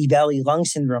going to cause E-valley lung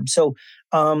syndrome. So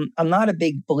I'm not a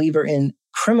big believer in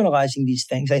criminalizing these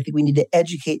things. I think we need to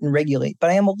educate and regulate.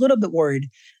 But I am a little bit worried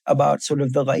about sort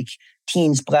of the like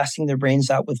teens blasting their brains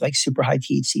out with like super high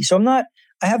THC. So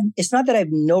it's not that I have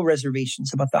no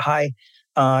reservations about the high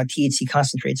THC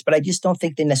concentrates, but I just don't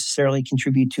think they necessarily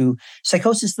contribute to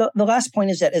psychosis. The last point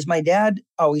is that, as my dad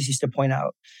always used to point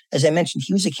out, as I mentioned,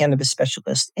 he was a cannabis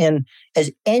specialist. And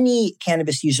as any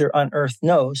cannabis user on earth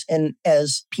knows, and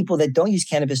as people that don't use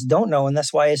cannabis don't know, and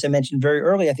that's why, as I mentioned very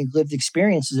early, I think lived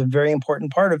experience is a very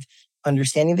important part of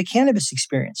understanding the cannabis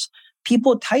experience.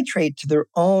 People titrate to their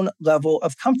own level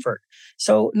of comfort.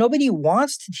 So nobody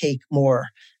wants to take more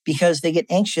because they get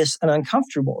anxious and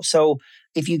uncomfortable. So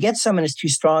if you get someone who's too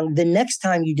strong, the next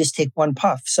time you just take one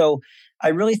puff. So I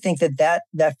really think that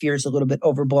fear is a little bit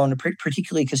overblown,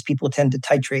 particularly because people tend to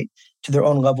titrate to their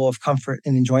own level of comfort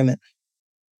and enjoyment.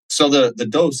 So the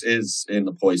dose is in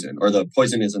the poison, or the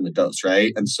poison is in the dose,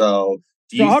 right? And so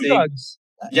do you think... drugs.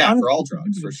 Yeah, for all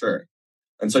drugs, for sure.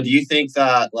 And so do you think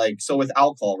that, so with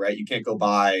alcohol, right, you can't go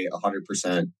buy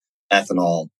 100%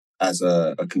 ethanol as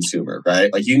a consumer,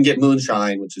 right? Like you can get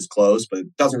moonshine, which is close, but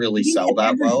it doesn't really sell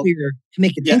that well. To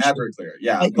make it Everclear,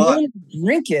 yeah. Like, but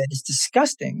drink it is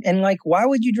disgusting. And like, why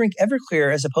would you drink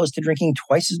Everclear as opposed to drinking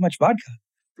twice as much vodka?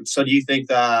 So do you think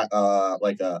that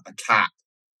a cap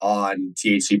on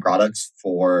THC products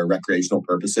for recreational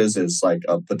purposes is like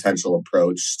a potential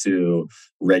approach to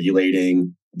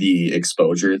regulating the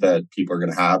exposure that people are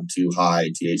going to have to high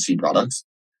THC products?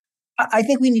 I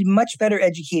think we need much better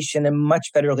education and much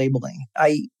better labeling.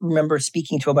 I remember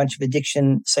speaking to a bunch of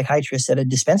addiction psychiatrists at a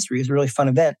dispensary. It was a really fun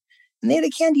event. And they had a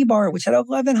candy bar which had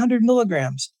 1,100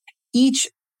 milligrams. Each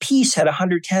piece had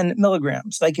 110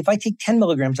 milligrams. Like if I take 10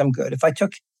 milligrams, I'm good. If I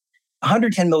took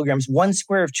 110 milligrams, one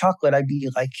square of chocolate, I'd be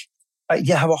like, I'd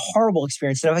have a horrible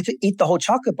experience. And if I ate the whole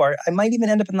chocolate bar, I might even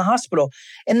end up in the hospital.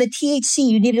 And the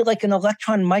THC, you needed like an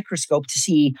electron microscope to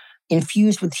see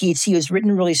infused with THC. It was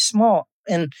written really small.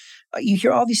 And you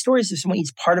hear all these stories of someone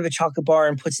eats part of a chocolate bar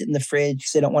and puts it in the fridge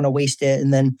because they don't want to waste it.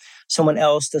 And then someone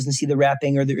else doesn't see the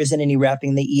wrapping or there isn't any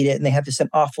wrapping. They eat it and they have this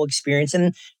awful experience.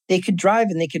 And they could drive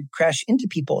and they could crash into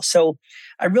people. So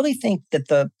I really think that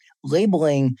the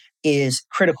labeling is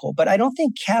critical. But I don't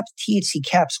think THC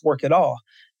caps work at all.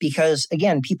 Because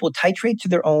again, people titrate to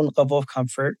their own level of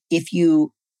comfort. If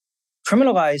you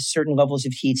criminalize certain levels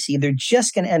of THC, they're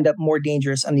just going to end up more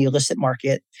dangerous on the illicit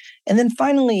market. And then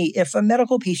finally, if a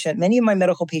medical patient, many of my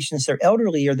medical patients, they're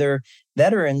elderly or they're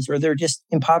veterans or they're just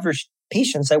impoverished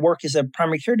patients. I work as a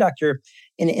primary care doctor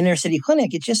in an inner city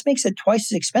clinic. It just makes it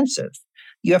twice as expensive.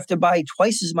 You have to buy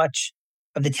twice as much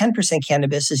of the 10%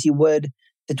 cannabis as you would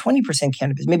the 20%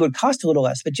 cannabis. Maybe it would cost a little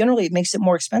less, but generally it makes it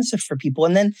more expensive for people.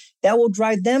 And then that will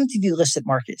drive them to the illicit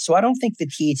market. So I don't think the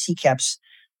THC caps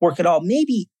work at all.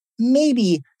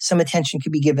 Maybe some attention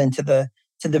could be given to the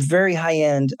very high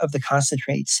end of the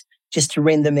concentrates, just to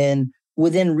rein them in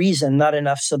within reason, not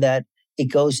enough so that it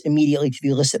goes immediately to the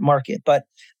illicit market. But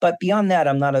beyond that,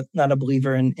 I'm not a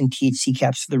believer in THC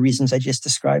caps for the reasons I just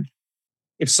described.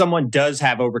 If someone does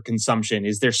have overconsumption,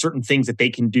 is there certain things that they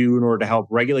can do in order to help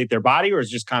regulate their body, or is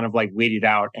it just kind of like wait it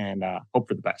out and hope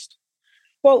for the best?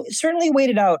 Well, certainly wait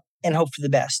it out and hope for the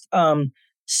best.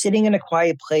 Sitting in a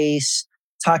quiet place,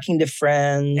 talking to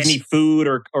friends. Any food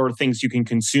or things you can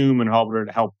consume in order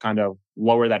to help kind of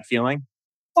lower that feeling?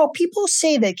 Well, people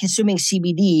say that consuming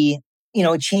CBD,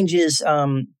 it changes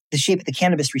the shape of the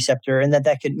cannabis receptor, and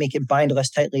that could make it bind less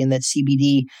tightly, and that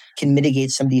CBD can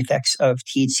mitigate some of the effects of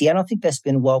THC. I don't think that's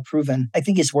been well proven. I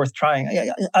think it's worth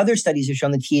trying. Other studies have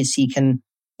shown that THC can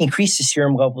increase the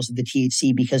serum levels of the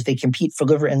THC because they compete for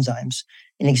liver enzymes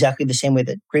in exactly the same way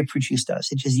that grapefruit juice does.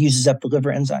 It just uses up the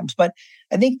liver enzymes. But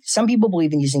I think some people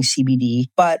believe in using CBD,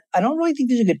 but I don't really think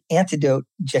there's a good antidote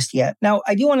just yet. Now,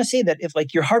 I do want to say that if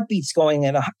like your heartbeat's going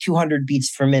at 200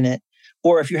 beats per minute,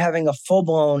 or if you're having a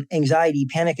full-blown anxiety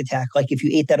panic attack, like if you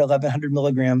ate that 1,100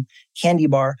 milligram candy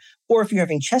bar, or if you're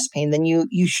having chest pain, then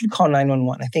you should call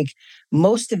 911. I think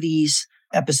most of these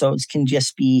episodes can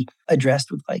just be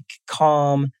addressed with like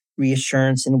calm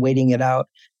reassurance and waiting it out.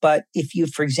 But if you,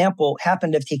 for example,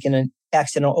 happen to have taken an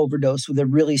accidental overdose with a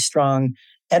really strong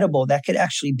edible, that could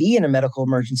actually be in a medical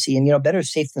emergency. And, better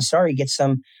safe than sorry, get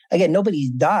some, again,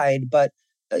 nobody's died, but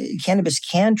cannabis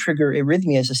can trigger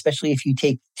arrhythmias, especially if you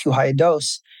take too high a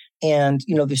dose. And,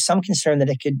 there's some concern that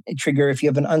it could trigger, if you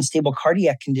have an unstable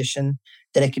cardiac condition,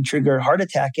 that it could trigger a heart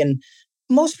attack. And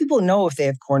most people know if they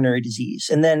have coronary disease.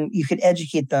 And then you could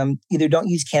educate them, either don't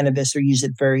use cannabis or use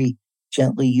it very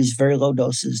gently, use very low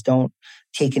doses, don't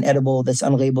take an edible that's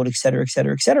unlabeled, et cetera, et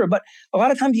cetera, et cetera. But a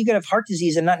lot of times you could have heart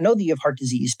disease and not know that you have heart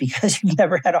disease because you've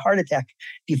never had a heart attack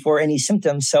before any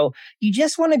symptoms. So you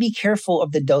just want to be careful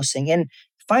of the dosing. And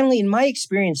finally, in my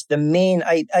experience, the main,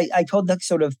 I told that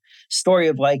sort of story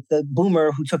of like the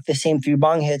boomer who took the same 3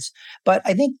 bong hits, but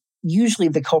I think usually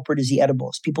the culprit is the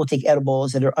edibles. People take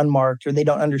edibles that are unmarked or they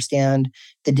don't understand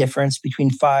the difference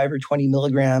between 5 or 20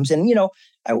 milligrams. And,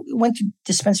 I went to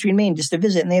dispensary in Maine just to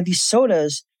visit, and they have these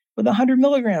sodas with 100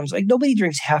 milligrams. Like nobody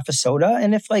drinks half a soda.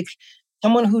 And if like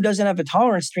someone who doesn't have a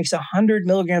tolerance drinks 100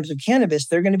 milligrams of cannabis,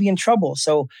 they're going to be in trouble.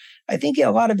 So I think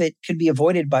a lot of it could be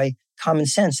avoided by common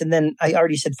sense. And then I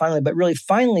already said finally, but really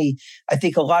finally, I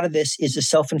think a lot of this is a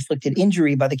self-inflicted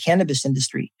injury by the cannabis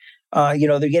industry.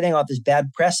 They're getting all this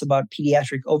bad press about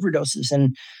pediatric overdoses.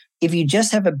 And if you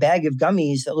just have a bag of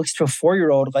gummies that looks to a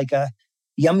 4-year-old like a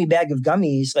yummy bag of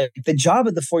gummies, like the job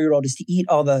of the 4-year-old is to eat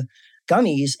all the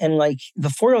gummies. And like the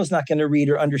 4-year-old is not going to read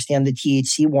or understand the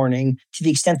THC warning to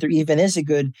the extent there even is a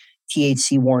good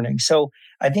THC warning. So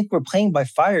I think we're playing by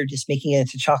fire, just making it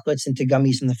into chocolates, into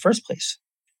gummies in the first place.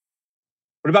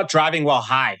 What about driving while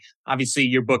high? Obviously,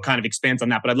 your book kind of expands on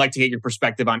that, but I'd like to get your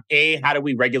perspective on A, how do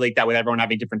we regulate that with everyone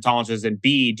having different tolerances? And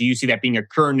B, do you see that being a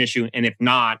current issue? And if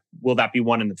not, will that be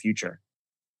one in the future?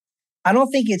 I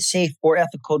don't think it's safe or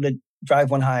ethical to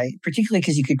drive when high, particularly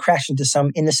because you could crash into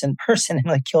some innocent person and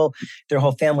like kill their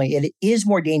whole family. It is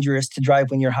more dangerous to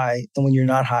drive when you're high than when you're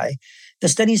not high. The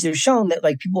studies have shown that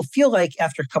like people feel like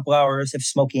after a couple hours of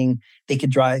smoking, they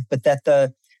could drive, but that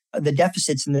the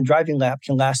deficits in the driving lab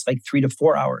can last like 3 to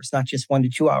 4 hours, not just 1 to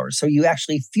 2 hours. So you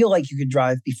actually feel like you could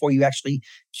drive before you actually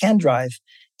can drive.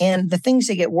 And the things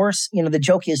that get worse, the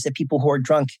joke is that people who are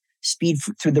drunk speed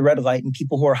through the red light and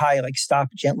people who are high like stop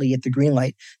gently at the green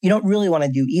light. You don't really want to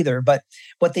do either. But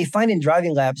what they find in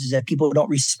driving labs is that people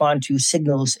don't respond to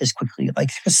signals as quickly,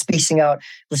 like spacing out,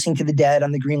 listening to the dad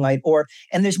on the green light,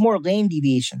 and there's more lane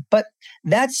deviation. But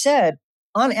that said,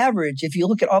 on average, if you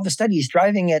look at all the studies,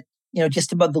 driving at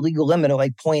just above the legal limit of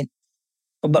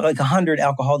about 100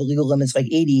 alcohol, the legal limit's like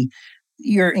 80,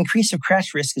 your increase of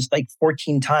crash risk is like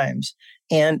 14 times.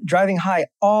 And driving high,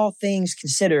 all things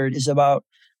considered, is about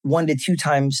 1 to 2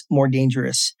 times more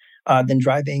dangerous than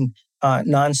driving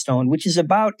non-stoned, which is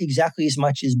about exactly as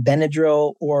much as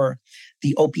Benadryl or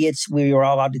the opiates we were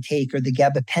all allowed to take, or the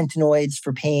gabapentinoids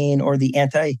for pain, or the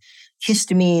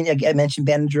antihistamine, I mentioned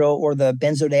Benadryl, or the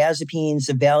benzodiazepines,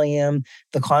 the Valium,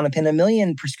 the Klonopin. A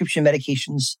million prescription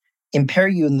medications impair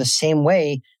you in the same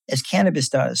way as cannabis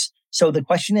does. So the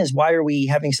question is, why are we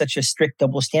having such a strict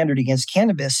double standard against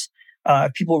cannabis?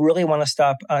 If people really want to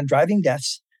stop driving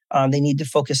deaths, they need to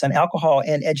focus on alcohol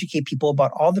and educate people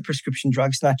about all the prescription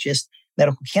drugs, not just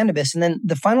medical cannabis. And then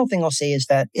the final thing I'll say is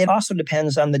that it also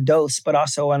depends on the dose, but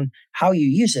also on how you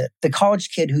use it. The college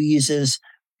kid who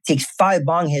takes 5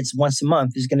 bong hits once a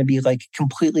month is going to be like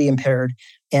completely impaired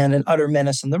and an utter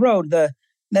menace on the road. The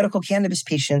medical cannabis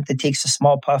patient that takes a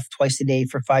small puff twice a day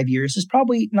for 5 years is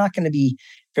probably not going to be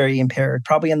very impaired,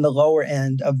 probably on the lower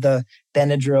end of the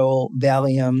Benadryl,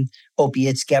 Valium,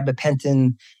 opiates,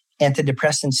 gabapentin,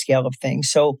 antidepressant scale of things.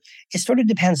 So it sort of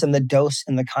depends on the dose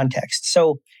and the context.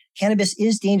 So cannabis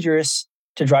is dangerous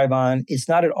to drive on. It's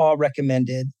not at all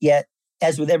recommended, yet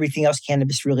as with everything else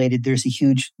cannabis related, there's a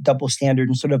huge double standard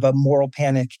and sort of a moral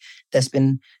panic that's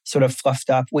been sort of fluffed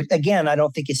up. Which, again, I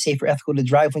don't think it's safe or ethical to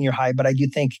drive when you're high, but I do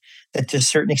think that to a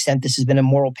certain extent, this has been a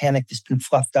moral panic that's been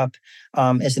fluffed up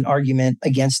as an argument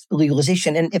against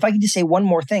legalization. And if I could just say one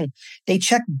more thing, they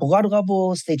check blood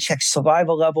levels, they check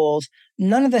saliva levels.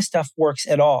 None of that stuff works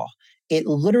at all. It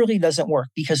literally doesn't work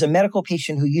because a medical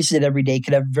patient who uses it every day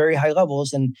could have very high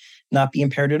levels and not be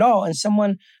impaired at all. And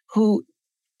someone who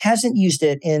hasn't used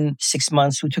it in 6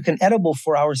 months, who took an edible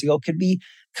 4 hours ago, could be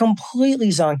completely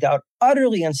zonked out,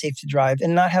 utterly unsafe to drive,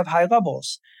 and not have high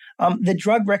levels. The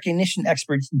drug recognition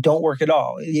experts don't work at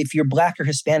all. If you're Black or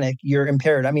Hispanic, you're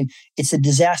impaired. I mean, it's a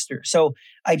disaster. So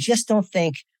I just don't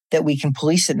think that we can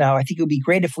police it now. I think it would be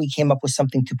great if we came up with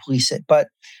something to police it. But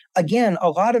again, a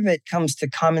lot of it comes to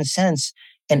common sense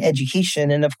and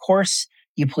education. And of course,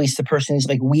 you police the person who's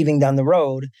like weaving down the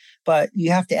road. But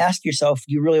you have to ask yourself,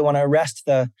 do you really want to arrest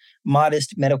the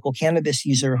modest medical cannabis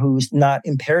user who's not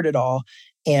impaired at all?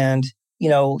 And,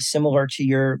 similar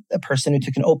to a person who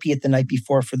took an opiate the night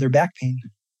before for their back pain.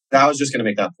 I was just going to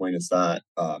make that point is that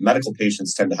medical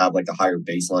patients tend to have like a higher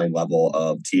baseline level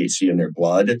of THC in their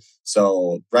blood.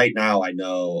 So right now, I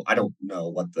don't know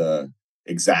what the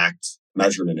exact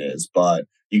measurement is, but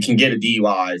you can get a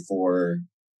DUI for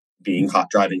being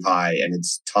driving high, and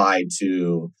it's tied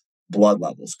to blood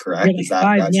levels, correct? Like is that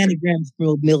 5 nanograms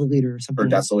per milliliter or something.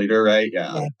 Per deciliter, right?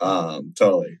 Yeah.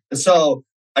 Totally. So,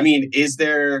 I mean,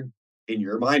 in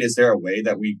your mind, is there a way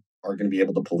that we are going to be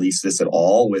able to police this at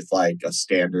all with like a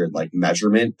standard like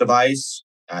measurement device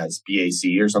as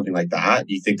BAC or something like that?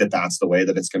 Do you think that that's the way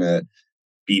that it's going to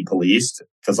be policed?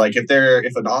 Because like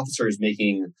if an officer is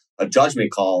making a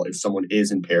judgment call if someone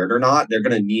is impaired or not, they're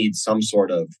going to need some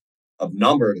sort of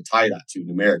number to tie that to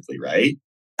numerically, right?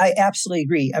 I absolutely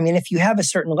agree. I mean, if you have a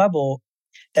certain level,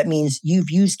 that means you've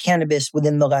used cannabis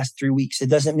within the last 3 weeks. It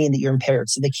doesn't mean that you're impaired.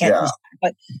 So they can't use it.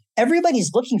 But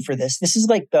everybody's looking for this. This is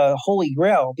like the holy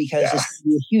grail because it's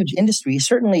a huge industry.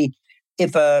 Certainly,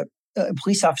 if a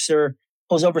police officer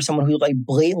pulls over someone who's like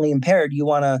blatantly impaired, you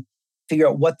want to figure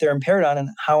out what they're impaired on and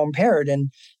how impaired. And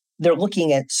they're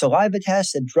looking at saliva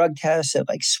tests, at drug tests, at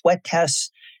like sweat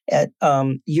tests, at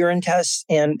urine tests,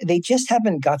 and they just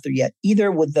haven't got there yet,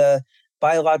 either with the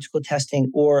biological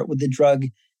testing or with the drug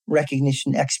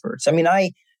recognition experts. I mean,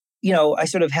 I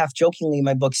sort of half jokingly in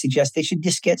my book suggest they should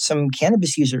just get some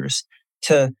cannabis users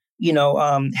to,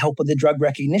 help with the drug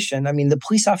recognition. I mean, the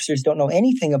police officers don't know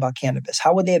anything about cannabis.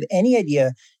 How would they have any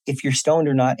idea if you're stoned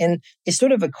or not? And it's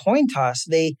sort of a coin toss.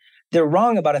 They're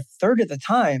wrong about a third of the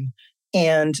time.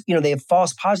 And, they have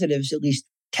false positives at least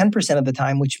 10% of the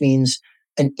time, which means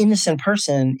an innocent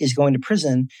person is going to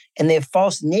prison, and they have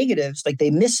false negatives, like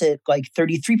they miss it like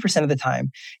 33% of the time.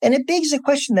 And it begs the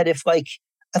question that if like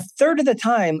a third of the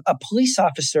time a police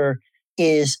officer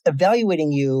is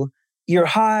evaluating you, you're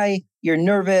high, you're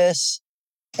nervous,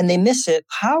 and they miss it,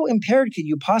 how impaired could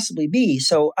you possibly be?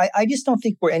 So I just don't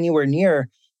think we're anywhere near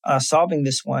solving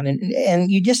this one.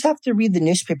 And you just have to read the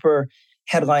newspaper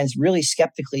headlines really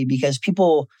skeptically because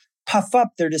people puff up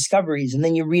their discoveries. And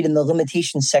then you read in the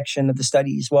limitations section of the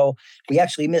studies, well, we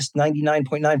actually missed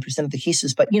 99.9% of the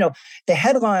cases. But, the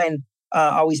headline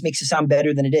always makes it sound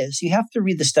better than it is. You have to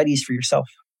read the studies for yourself.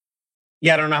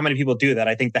 Yeah, I don't know how many people do that.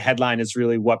 I think the headline is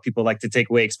really what people like to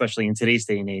take away, especially in today's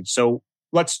day and age. So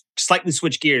let's slightly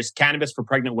switch gears. Cannabis for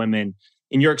pregnant women.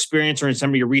 In your experience or in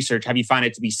some of your research, have you found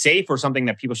it to be safe or something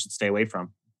that people should stay away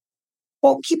from?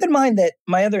 Well, keep in mind that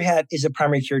my other hat is a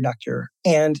primary care doctor.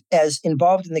 And as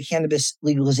involved in the cannabis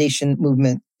legalization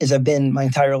movement as I've been my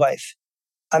entire life,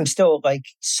 I'm still like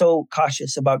so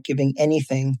cautious about giving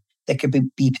anything that could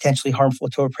be potentially harmful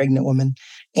to a pregnant woman.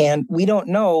 And we don't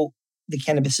know the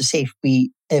cannabis is safe.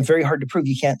 It's very hard to prove.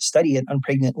 You can't study it on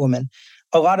pregnant women.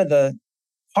 A lot of the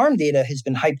harm data has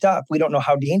been hyped up. We don't know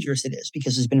how dangerous it is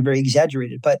because it's been very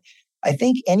exaggerated. But I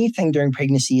think anything during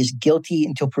pregnancy is guilty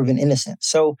until proven innocent.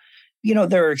 So,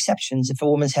 there are exceptions. If a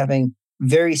woman's having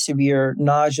very severe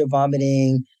nausea,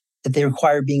 vomiting, that they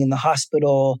require being in the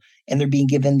hospital, and they're being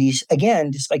given these,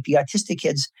 again, just like the autistic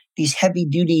kids, these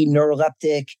heavy-duty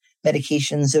neuroleptic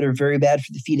medications that are very bad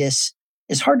for the fetus,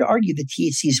 it's hard to argue that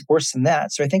THC is worse than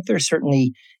that. So I think there are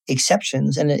certainly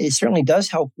exceptions, and it certainly does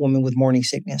help women with morning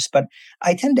sickness. But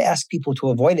I tend to ask people to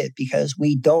avoid it because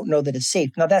we don't know that it's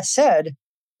safe. Now, that said,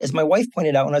 as my wife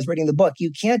pointed out when I was writing the book, you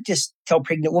can't just tell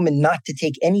pregnant women not to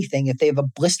take anything. If they have a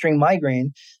blistering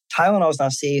migraine, Tylenol is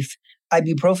not safe,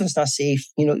 ibuprofen is not safe,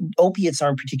 opiates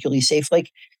aren't particularly safe.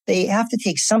 Like, they have to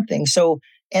take something. So,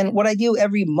 and what I do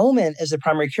every moment as a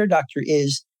primary care doctor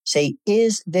is say,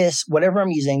 is this, whatever I'm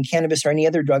using, cannabis or any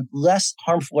other drug, less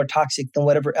harmful or toxic than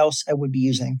whatever else I would be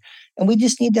using? And we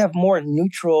just need to have more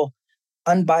neutral,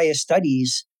 unbiased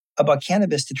studies about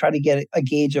cannabis to try to get a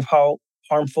gauge of how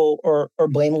harmful or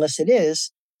blameless it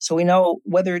is, so we know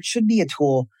whether it should be a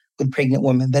tool with pregnant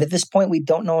women. But at this point, we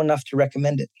don't know enough to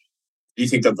recommend it. Do you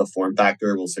think that the form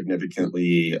factor will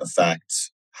significantly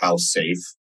affect how safe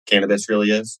cannabis really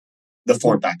is? The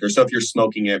form factor. So if you're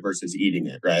smoking it versus eating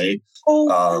it, right?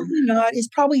 Probably not. It's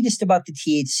probably just about the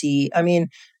THC. I mean,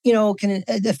 can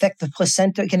it affect the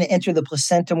placenta? Can it enter the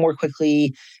placenta more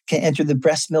quickly? Can it enter the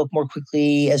breast milk more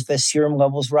quickly as the serum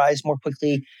levels rise more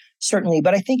quickly? Certainly.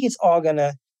 But I think it's all going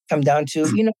to come down to,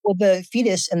 with the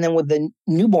fetus and then with the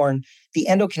newborn, the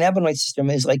endocannabinoid system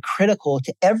is like critical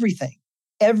to everything,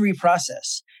 every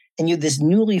process. And you have this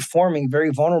newly forming,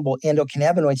 very vulnerable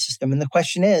endocannabinoid system. And the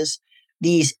question is,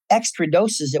 these extra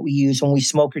doses that we use when we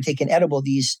smoke or take an edible,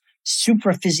 these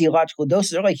super physiological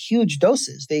doses are like huge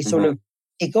doses. They sort of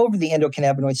take over the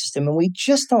endocannabinoid system. And we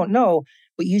just don't know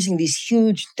what using these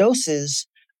huge doses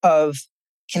of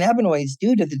cannabinoids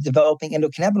do to the developing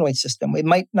endocannabinoid system. It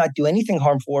might not do anything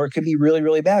harmful, or it could be really,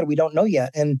 really bad. We don't know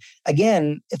yet. And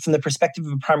again, from the perspective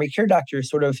of a primary care doctor,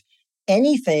 sort of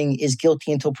anything is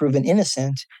guilty until proven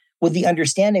innocent, with the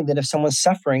understanding that if someone's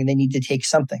suffering, they need to take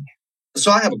something.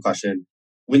 So I have a question.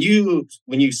 When you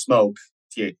smoke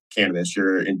cannabis,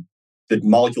 the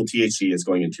molecule THC is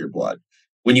going into your blood.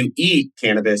 When you eat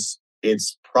cannabis,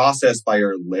 it's processed by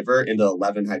your liver into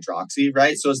 11-hydroxy,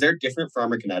 right? So is there different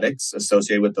pharmacokinetics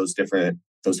associated with those different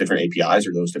APIs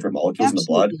or those different molecules in the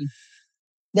blood?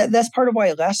 That's part of why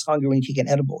it lasts longer when you take an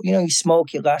edible. You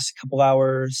smoke, it lasts a couple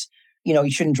hours. You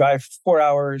shouldn't drive for 4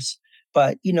 hours.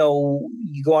 But, you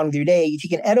go on with your day, you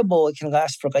take an edible, it can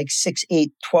last for like 6,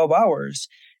 8, 12 hours.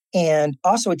 And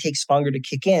also it takes longer to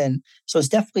kick in. So it's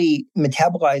definitely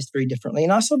metabolized very differently.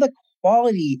 And also the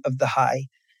quality of the high,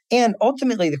 and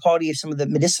ultimately the quality of some of the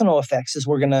medicinal effects, as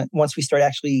we're going to, once we start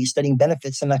actually studying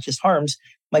benefits and not just harms,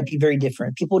 might be very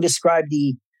different. People describe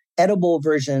the edible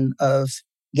version of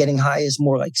getting high as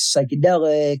more like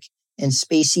psychedelic and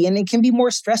spacey, and it can be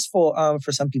more stressful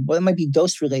for some people. It might be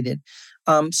dose related.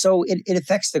 So it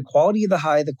affects the quality of the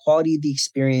high, the quality of the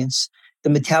experience, the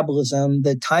metabolism,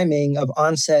 the timing of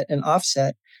onset and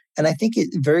offset. And I think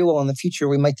very well in the future,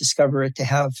 we might discover it to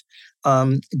have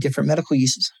different medical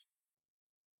uses.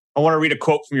 I want to read a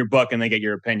quote from your book and then get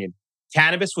your opinion.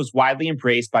 Cannabis was widely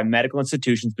embraced by medical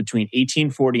institutions between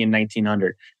 1840 and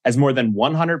 1900, as more than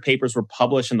 100 papers were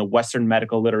published in the Western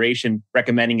medical literature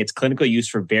recommending its clinical use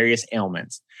for various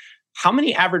ailments. How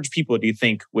many average people do you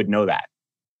think would know that?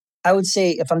 I would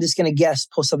say, if I'm just going to guess,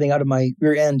 pull something out of my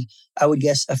rear end, I would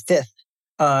guess a fifth,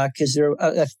 because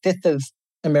a fifth of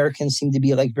Americans seem to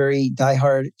be like very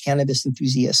diehard cannabis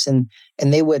enthusiasts, and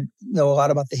they would know a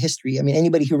lot about the history. I mean,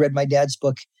 anybody who read my dad's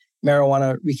book,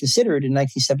 Marijuana Reconsidered, in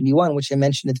 1971, which I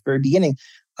mentioned at the very beginning,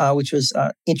 which was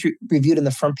reviewed in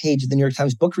the front page of the New York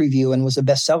Times Book Review and was a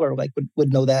bestseller,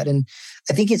 would know that. And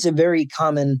I think it's a very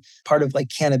common part of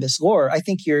cannabis lore. I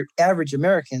think your average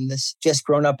American that's just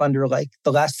grown up under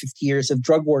the last 50 years of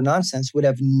drug war nonsense would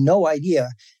have no idea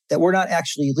that we're not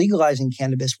actually legalizing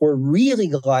cannabis. We're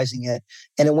re-legalizing it,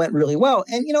 and it went really well.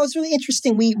 And, it's really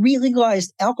interesting. We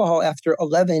re-legalized alcohol after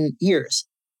 11 years.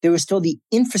 There was still the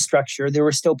infrastructure. There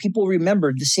were still people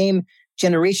remembered, the same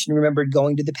generation remembered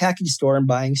going to the package store and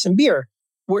buying some beer.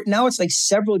 Now it's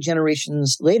several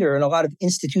generations later, and a lot of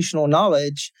institutional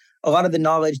knowledge, a lot of the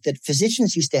knowledge that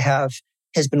physicians used to have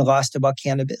has been lost about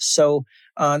cannabis. So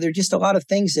there are just a lot of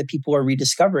things that people are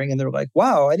rediscovering, and they're like,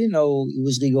 wow, I didn't know it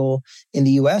was legal in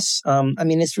the US.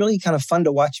 It's really kind of fun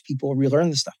to watch people relearn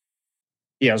this stuff.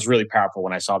 Yeah, it was really powerful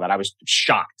when I saw that. I was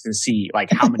shocked to see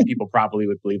how many people probably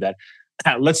would believe that.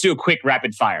 Let's do a quick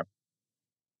rapid fire.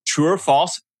 True or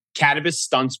false? Cannabis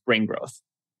stunts brain growth.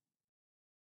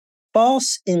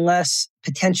 False, unless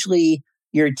potentially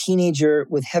you're a teenager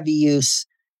with heavy use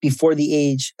before the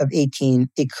age of 18.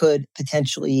 It could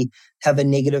potentially have a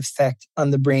negative effect on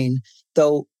the brain.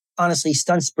 Though, honestly,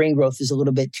 stunts brain growth is a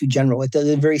little bit too general. It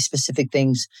does very specific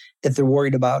things that they're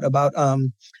worried about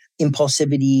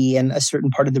impulsivity and a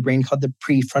certain part of the brain called the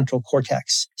prefrontal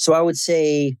cortex. So I would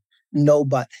say no,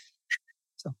 but.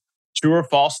 True or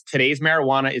false, today's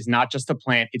marijuana is not just a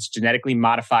plant, it's genetically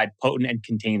modified, potent, and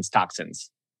contains toxins.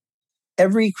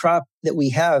 Every crop that we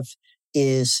have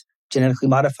is genetically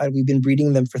modified. We've been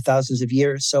breeding them for thousands of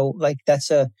years. So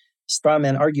that's a straw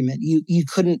man argument. You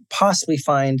couldn't possibly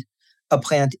find a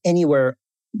plant anywhere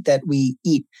that we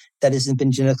eat that hasn't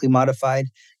been genetically modified.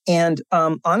 And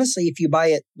honestly, if you buy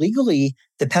it legally,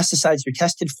 the pesticides are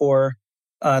tested for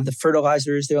The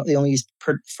fertilizers, they only use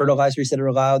fertilizers that are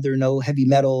allowed. There are no heavy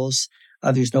metals.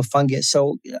 There's no fungus.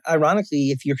 So ironically,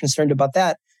 if you're concerned about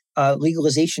that,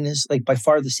 legalization is like by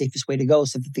far the safest way to go,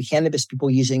 so that the cannabis people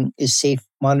are using is safe,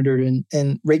 monitored,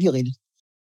 and regulated.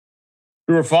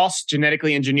 True or false?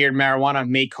 Genetically engineered marijuana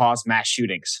may cause mass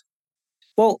shootings.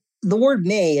 Well, the word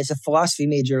may, as a philosophy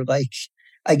major, like,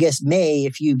 I guess may,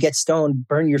 if you get stoned,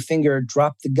 burn your finger,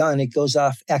 drop the gun, it goes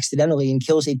off accidentally and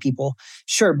kills 8 people.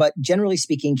 Sure, but generally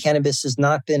speaking, cannabis has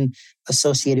not been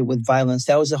associated with violence.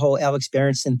 That was the whole Alex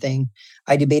Berenson thing.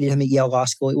 I debated him at Yale Law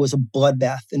School. It was a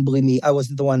bloodbath. And believe me, I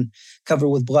wasn't the one covered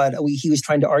with blood. He was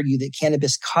trying to argue that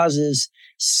cannabis causes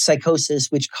psychosis,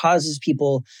 which causes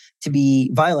people to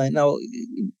be violent. Now,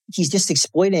 he's just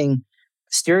exploiting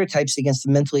stereotypes against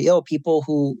the mentally ill. People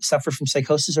who suffer from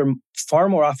psychosis are far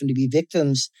more often to be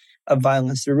victims of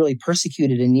violence. They're really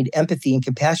persecuted and need empathy and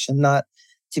compassion, not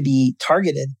to be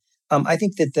targeted. I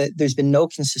think that there's been no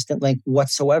consistent link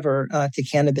whatsoever to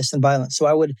cannabis and violence.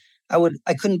 So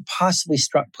I couldn't possibly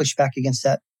push back against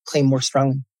that claim more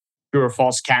strongly. True or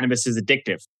false? Cannabis is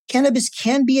addictive. Cannabis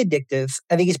can be addictive.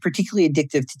 I think it's particularly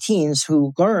addictive to teens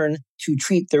who learn to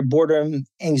treat their boredom,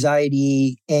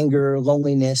 anxiety, anger,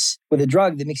 loneliness with a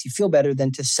drug that makes you feel better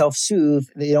than to self-soothe.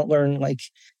 They don't learn like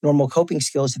normal coping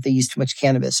skills if they use too much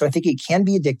cannabis. So I think it can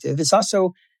be addictive. It's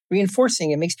also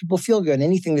reinforcing. It makes people feel good.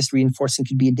 Anything that's reinforcing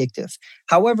can be addictive.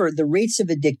 However, the rates of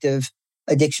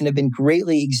addiction have been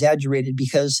greatly exaggerated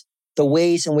because the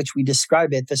ways in which we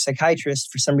describe it, the psychiatrists,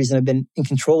 for some reason, have been in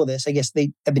control of this. I guess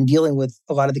they have been dealing with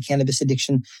a lot of the cannabis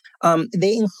addiction.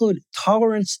 They include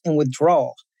tolerance and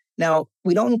withdrawal. Now,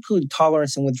 we don't include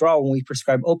tolerance and withdrawal when we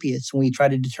prescribe opiates, when we try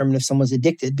to determine if someone's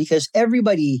addicted, because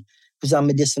everybody who's on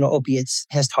medicinal opiates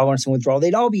has tolerance and withdrawal.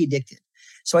 They'd all be addicted.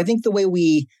 So I think the way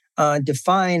we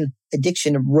define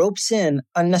addiction ropes in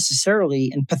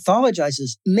unnecessarily and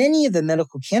pathologizes many of the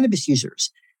medical cannabis users,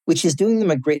 which is doing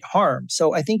them a great harm.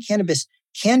 So I think cannabis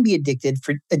can be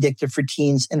addictive for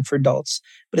teens and for adults,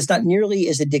 but it's not nearly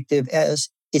as addictive as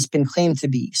it's been claimed to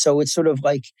be. So it's sort of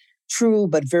like true,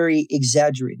 but very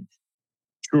exaggerated.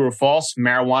 True or false?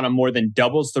 Marijuana more than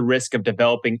doubles the risk of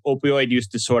developing opioid use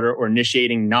disorder or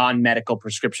initiating non-medical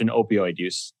prescription opioid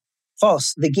use.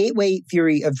 False. The gateway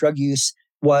theory of drug use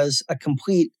was a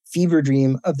complete fever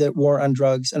dream of the war on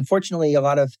drugs. Unfortunately, a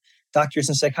lot of doctors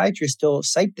and psychiatrists still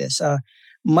cite this.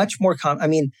 Much more common. I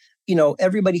mean,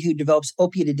 everybody who develops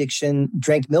opiate addiction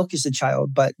drank milk as a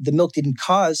child, but the milk didn't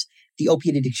cause the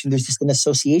opiate addiction. There's just an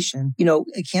association.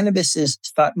 Cannabis is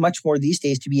thought much more these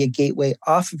days to be a gateway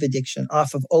off of addiction,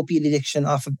 off of opiate addiction,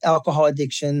 off of alcohol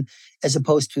addiction, as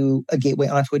opposed to a gateway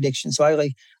onto addiction. So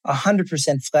I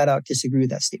 100% flat out disagree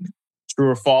with that statement. True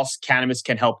or false? Cannabis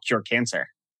can help cure cancer.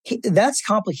 That's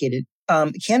complicated.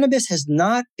 Cannabis has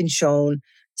not been shown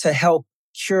to help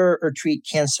cure or treat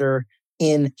cancer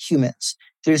in humans.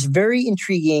 There's very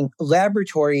intriguing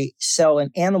laboratory, cell, and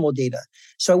animal data.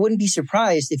 So I wouldn't be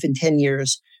surprised if in 10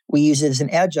 years we use it as an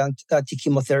adjunct to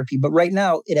chemotherapy. But right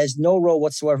now, it has no role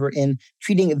whatsoever in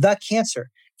treating the cancer.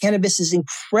 Cannabis is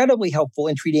incredibly helpful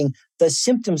in treating the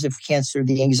symptoms of cancer,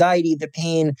 the anxiety, the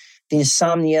pain, the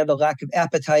insomnia, the lack of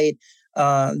appetite,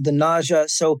 the nausea.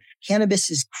 So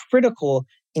cannabis is critical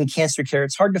in cancer care.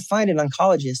 It's hard to find an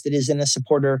oncologist that isn't a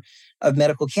supporter of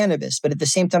medical cannabis. But at the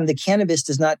same time, the cannabis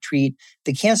does not treat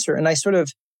the cancer. And I sort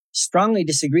of strongly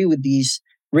disagree with these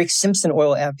Rick Simpson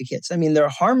oil advocates. I mean, they're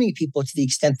harming people to the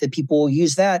extent that people will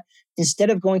use that instead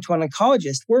of going to an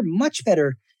oncologist. We're much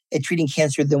better at treating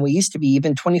cancer than we used to be.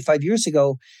 Even 25 years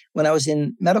ago, when I was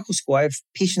in medical school, I have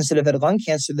patients that have had lung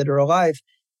cancer that are alive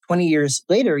 20 years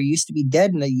later. Used to be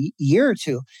dead in a year or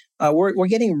two. We're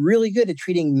getting really good at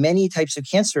treating many types of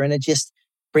cancer. And it just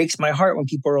breaks my heart when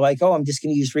people are like, oh, I'm just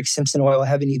going to use Rick Simpson oil. I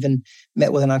haven't even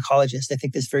met with an oncologist. I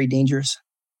think that's very dangerous.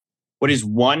 What is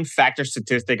one factor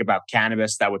statistic about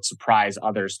cannabis that would surprise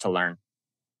others to learn?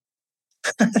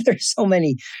 There's so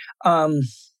many.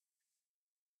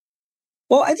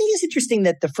 Well, I think it's interesting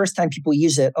that the first time people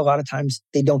use it, a lot of times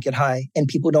they don't get high and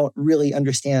people don't really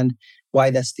understand why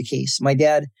that's the case. My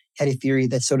dad had a theory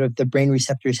that sort of the brain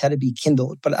receptors had to be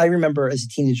kindled. But I remember as a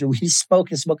teenager, we'd smoke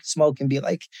and be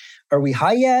like, are we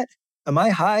high yet? Am I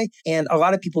high? And a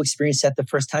lot of people experience that the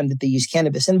first time that they use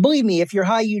cannabis. And believe me, if you're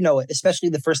high, you know it, especially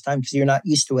the first time because you're not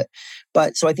used to it.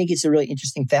 But so I think it's a really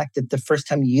interesting fact that the first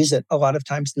time you use it, a lot of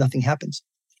times nothing happens.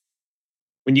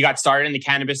 When you got started in the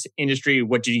cannabis industry,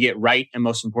 what did you get right? And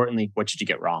most importantly, what did you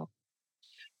get wrong?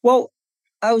 Well,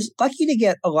 I was lucky to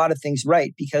get a lot of things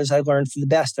right because I learned from the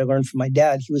best. I learned from my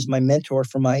dad. He was my mentor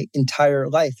for my entire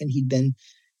life. And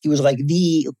he was like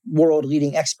the world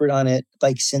leading expert on it,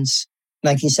 like since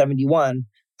 1971.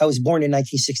 I was born in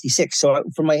 1966. So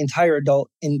for my entire adult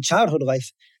and childhood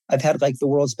life, I've had like the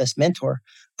world's best mentor.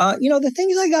 The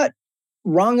things I got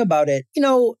wrong about it,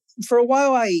 for a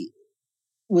while I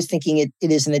was thinking it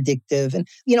isn't addictive.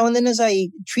 And then as I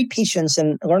treat patients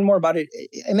and learn more about it,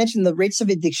 I mentioned the rates of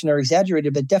addiction are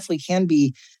exaggerated, but definitely can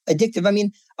be addictive. I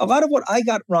mean, a lot of what I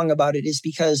got wrong about it is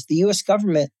because the US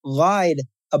government lied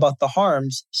about the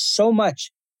harms so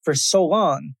much for so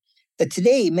long that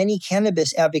today many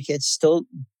cannabis advocates still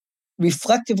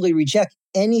reflectively reject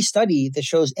any study that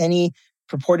shows any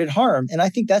purported harm. And I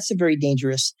think that's a very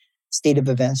dangerous state of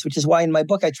events, which is why in my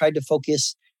book, I tried to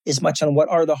focus as much on what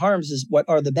are the harms as what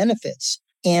are the benefits.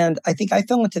 And I think I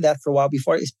fell into that for a while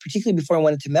particularly before I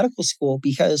went into medical school,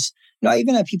 because I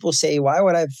even had people say, why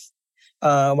would I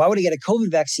get a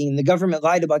COVID vaccine? The government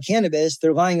lied about cannabis.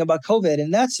 They're lying about COVID.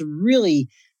 And that's really,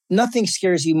 nothing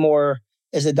scares you more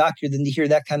as a doctor than to hear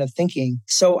that kind of thinking.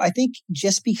 So I think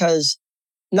just because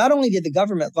not only did the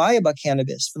government lie about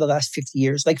cannabis for the last 50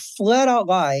 years, like flat out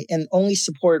lie and only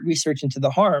support research into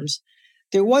the harms,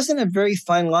 there wasn't a very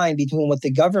fine line between what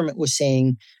the government was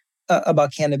saying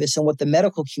about cannabis and what the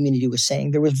medical community was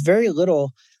saying. There was very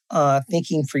little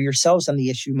thinking for yourselves on the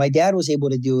issue. My dad was able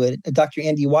to do it. Dr.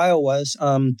 Andy Weil was,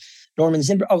 Norman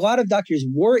Zinber. A lot of doctors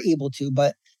were able to,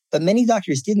 but many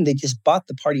doctors didn't. They just bought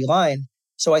the party line.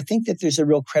 So I think that there's a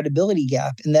real credibility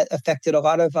gap, and that affected a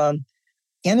lot of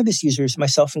cannabis users,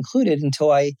 myself included,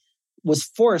 until I was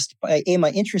forced by A, my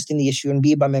interest in the issue, and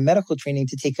B, by my medical training,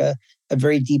 to take a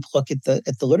very deep look at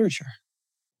the literature.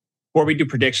 Before we do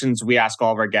predictions, we ask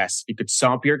all of our guests, if you could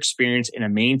sum up your experience in a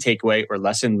main takeaway or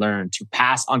lesson learned to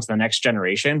pass on to the next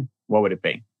generation, what would it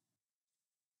be?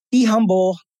 Be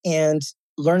humble and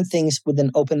learn things with an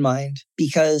open mind,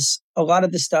 because a lot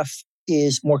of the stuff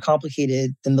is more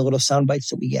complicated than the little sound bites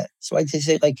that we get. So I'd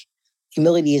say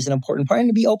humility is an important part, and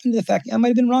to be open to the fact I might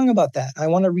have been wrong about that. I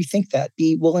want to rethink that.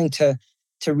 Be willing to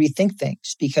rethink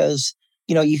things, because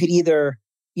you could either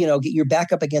get your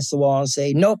back up against the wall and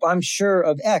say, nope, I'm sure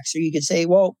of X, or you could say,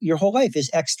 well, your whole life, is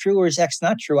X true or is X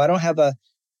not true? I don't have on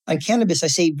cannabis, I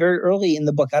say very early in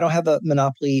the book, I don't have a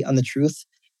monopoly on the truth,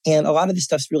 and a lot of this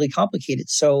stuff's really complicated.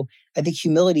 So I think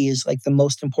humility is like the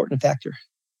most important factor.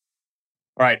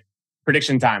 All right,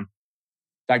 prediction time.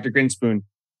 Dr. Grinspoon,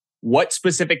 what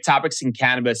specific topics in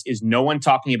cannabis is no one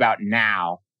talking about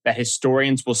now that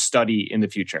historians will study in the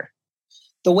future?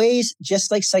 The ways,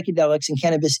 just like psychedelics, and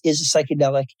cannabis is a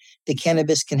psychedelic, that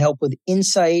cannabis can help with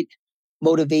insight,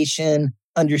 motivation,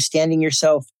 understanding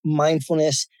yourself,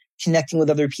 mindfulness, connecting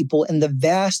with other people, and the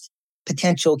vast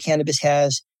potential cannabis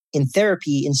has in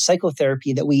therapy, in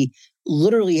psychotherapy, that we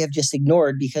literally have just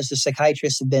ignored because the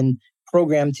psychiatrists have been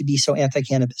programmed to be so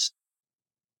anti-cannabis.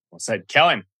 Well said.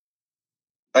 Kellen?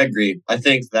 I agree. I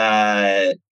think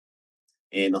that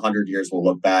in 100 years, we'll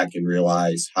look back and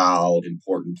realize how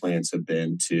important plants have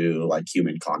been to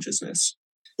human consciousness.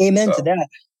 Amen to that.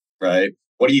 Right.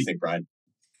 What do you think, Brian?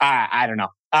 I don't know.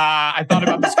 I thought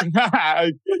about this.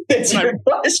 It's your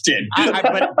question.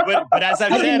 But as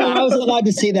I've said, I was allowed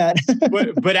to say that.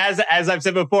 but as I've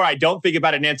said before, I don't think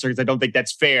about an answer because I don't think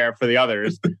that's fair for the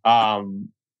others.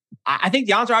 I think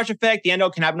the entourage effect, the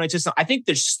endocannabinoid system, I think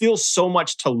there's still so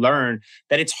much to learn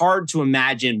that it's hard to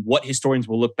imagine what historians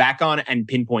will look back on and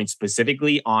pinpoint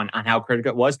specifically on how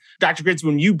critical it was. Dr.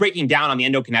 Grinspoon, you breaking down on the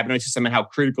endocannabinoid system and how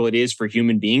critical it is for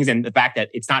human beings, and the fact that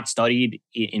it's not studied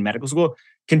in medical school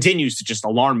continues to just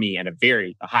alarm me at a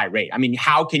high rate. I mean,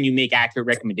 how can you make accurate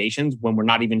recommendations when we're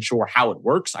not even sure how it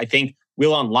works? I think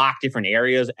we'll unlock different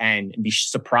areas and be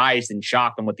surprised and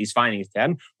shocked on what these findings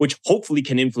do, which hopefully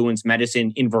can influence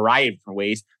medicine in a variety of different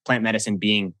ways, plant medicine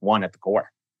being one at the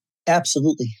core.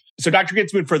 Absolutely. So Dr.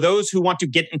 Grinspoon, for those who want to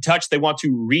get in touch, they want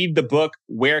to read the book,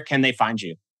 where can they find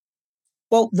you?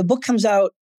 Well, the book comes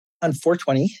out on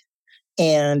 4/20,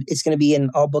 and it's going to be in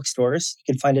all bookstores. You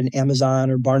can find it on Amazon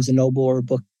or Barnes & Noble or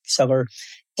Bookseller.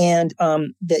 And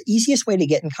the easiest way to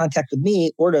get in contact with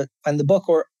me or to find the book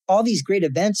or all these great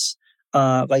events,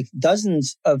 like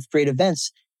dozens of great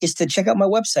events, is to check out my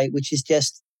website, which is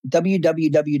just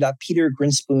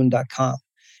www.petergrinspoon.com.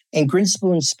 And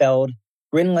Grinspoon spelled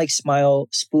grin like smile,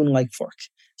 spoon like fork.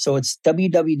 So it's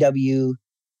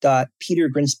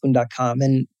www.petergrinspoon.com.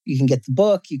 And you can get the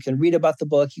book, you can read about the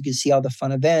book, you can see all the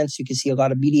fun events, you can see a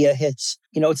lot of media hits.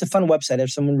 It's a fun website. I have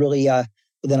someone really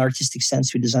with an artistic sense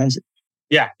who designs it.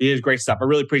 Yeah, it is great stuff. I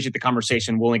really appreciate the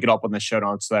conversation. We'll link it up on the show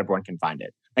notes so that everyone can find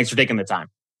it. Thanks for taking the time.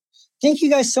 Thank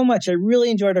you guys so much. I really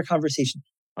enjoyed our conversation.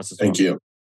 Thank you.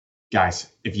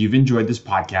 Guys, if you've enjoyed this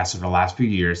podcast over the last few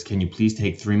years, can you please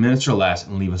take 3 minutes or less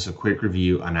and leave us a quick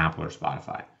review on Apple or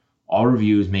Spotify? All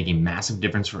reviews make a massive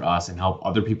difference for us and help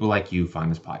other people like you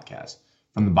find this podcast.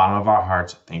 From the bottom of our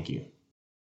hearts, thank you.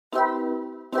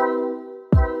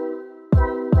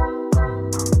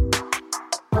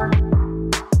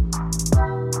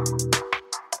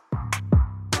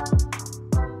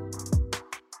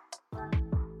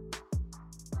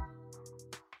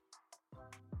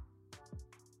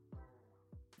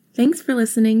 Thanks for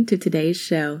listening to today's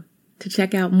show. To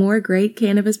check out more great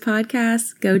cannabis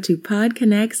podcasts, go to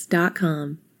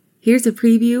podconnects.com. Here's a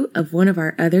preview of one of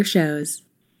our other shows.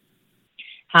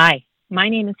 Hi, my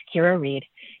name is Kira Reed,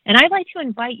 and I'd like to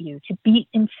invite you to be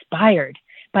inspired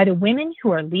by the women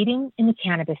who are leading in the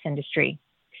cannabis industry.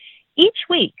 Each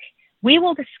week, we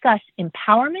will discuss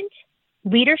empowerment,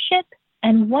 leadership,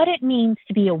 and what it means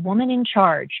to be a woman in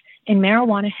charge in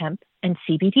marijuana, hemp, and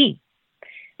CBD.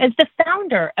 As the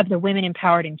founder of the Women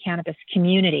Empowered in Cannabis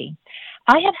community,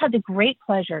 I have had the great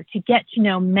pleasure to get to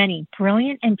know many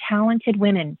brilliant and talented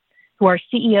women who are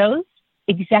CEOs,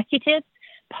 executives,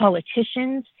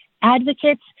 politicians,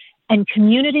 advocates, and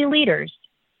community leaders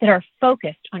that are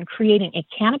focused on creating a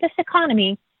cannabis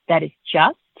economy that is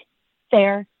just,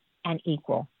 fair, and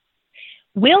equal.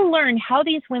 We'll learn how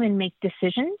these women make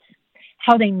decisions,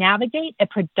 how they navigate a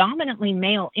predominantly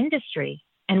male industry,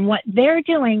 and what they're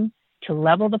doing to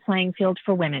level the playing field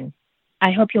for women.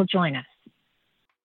 I hope you'll join us.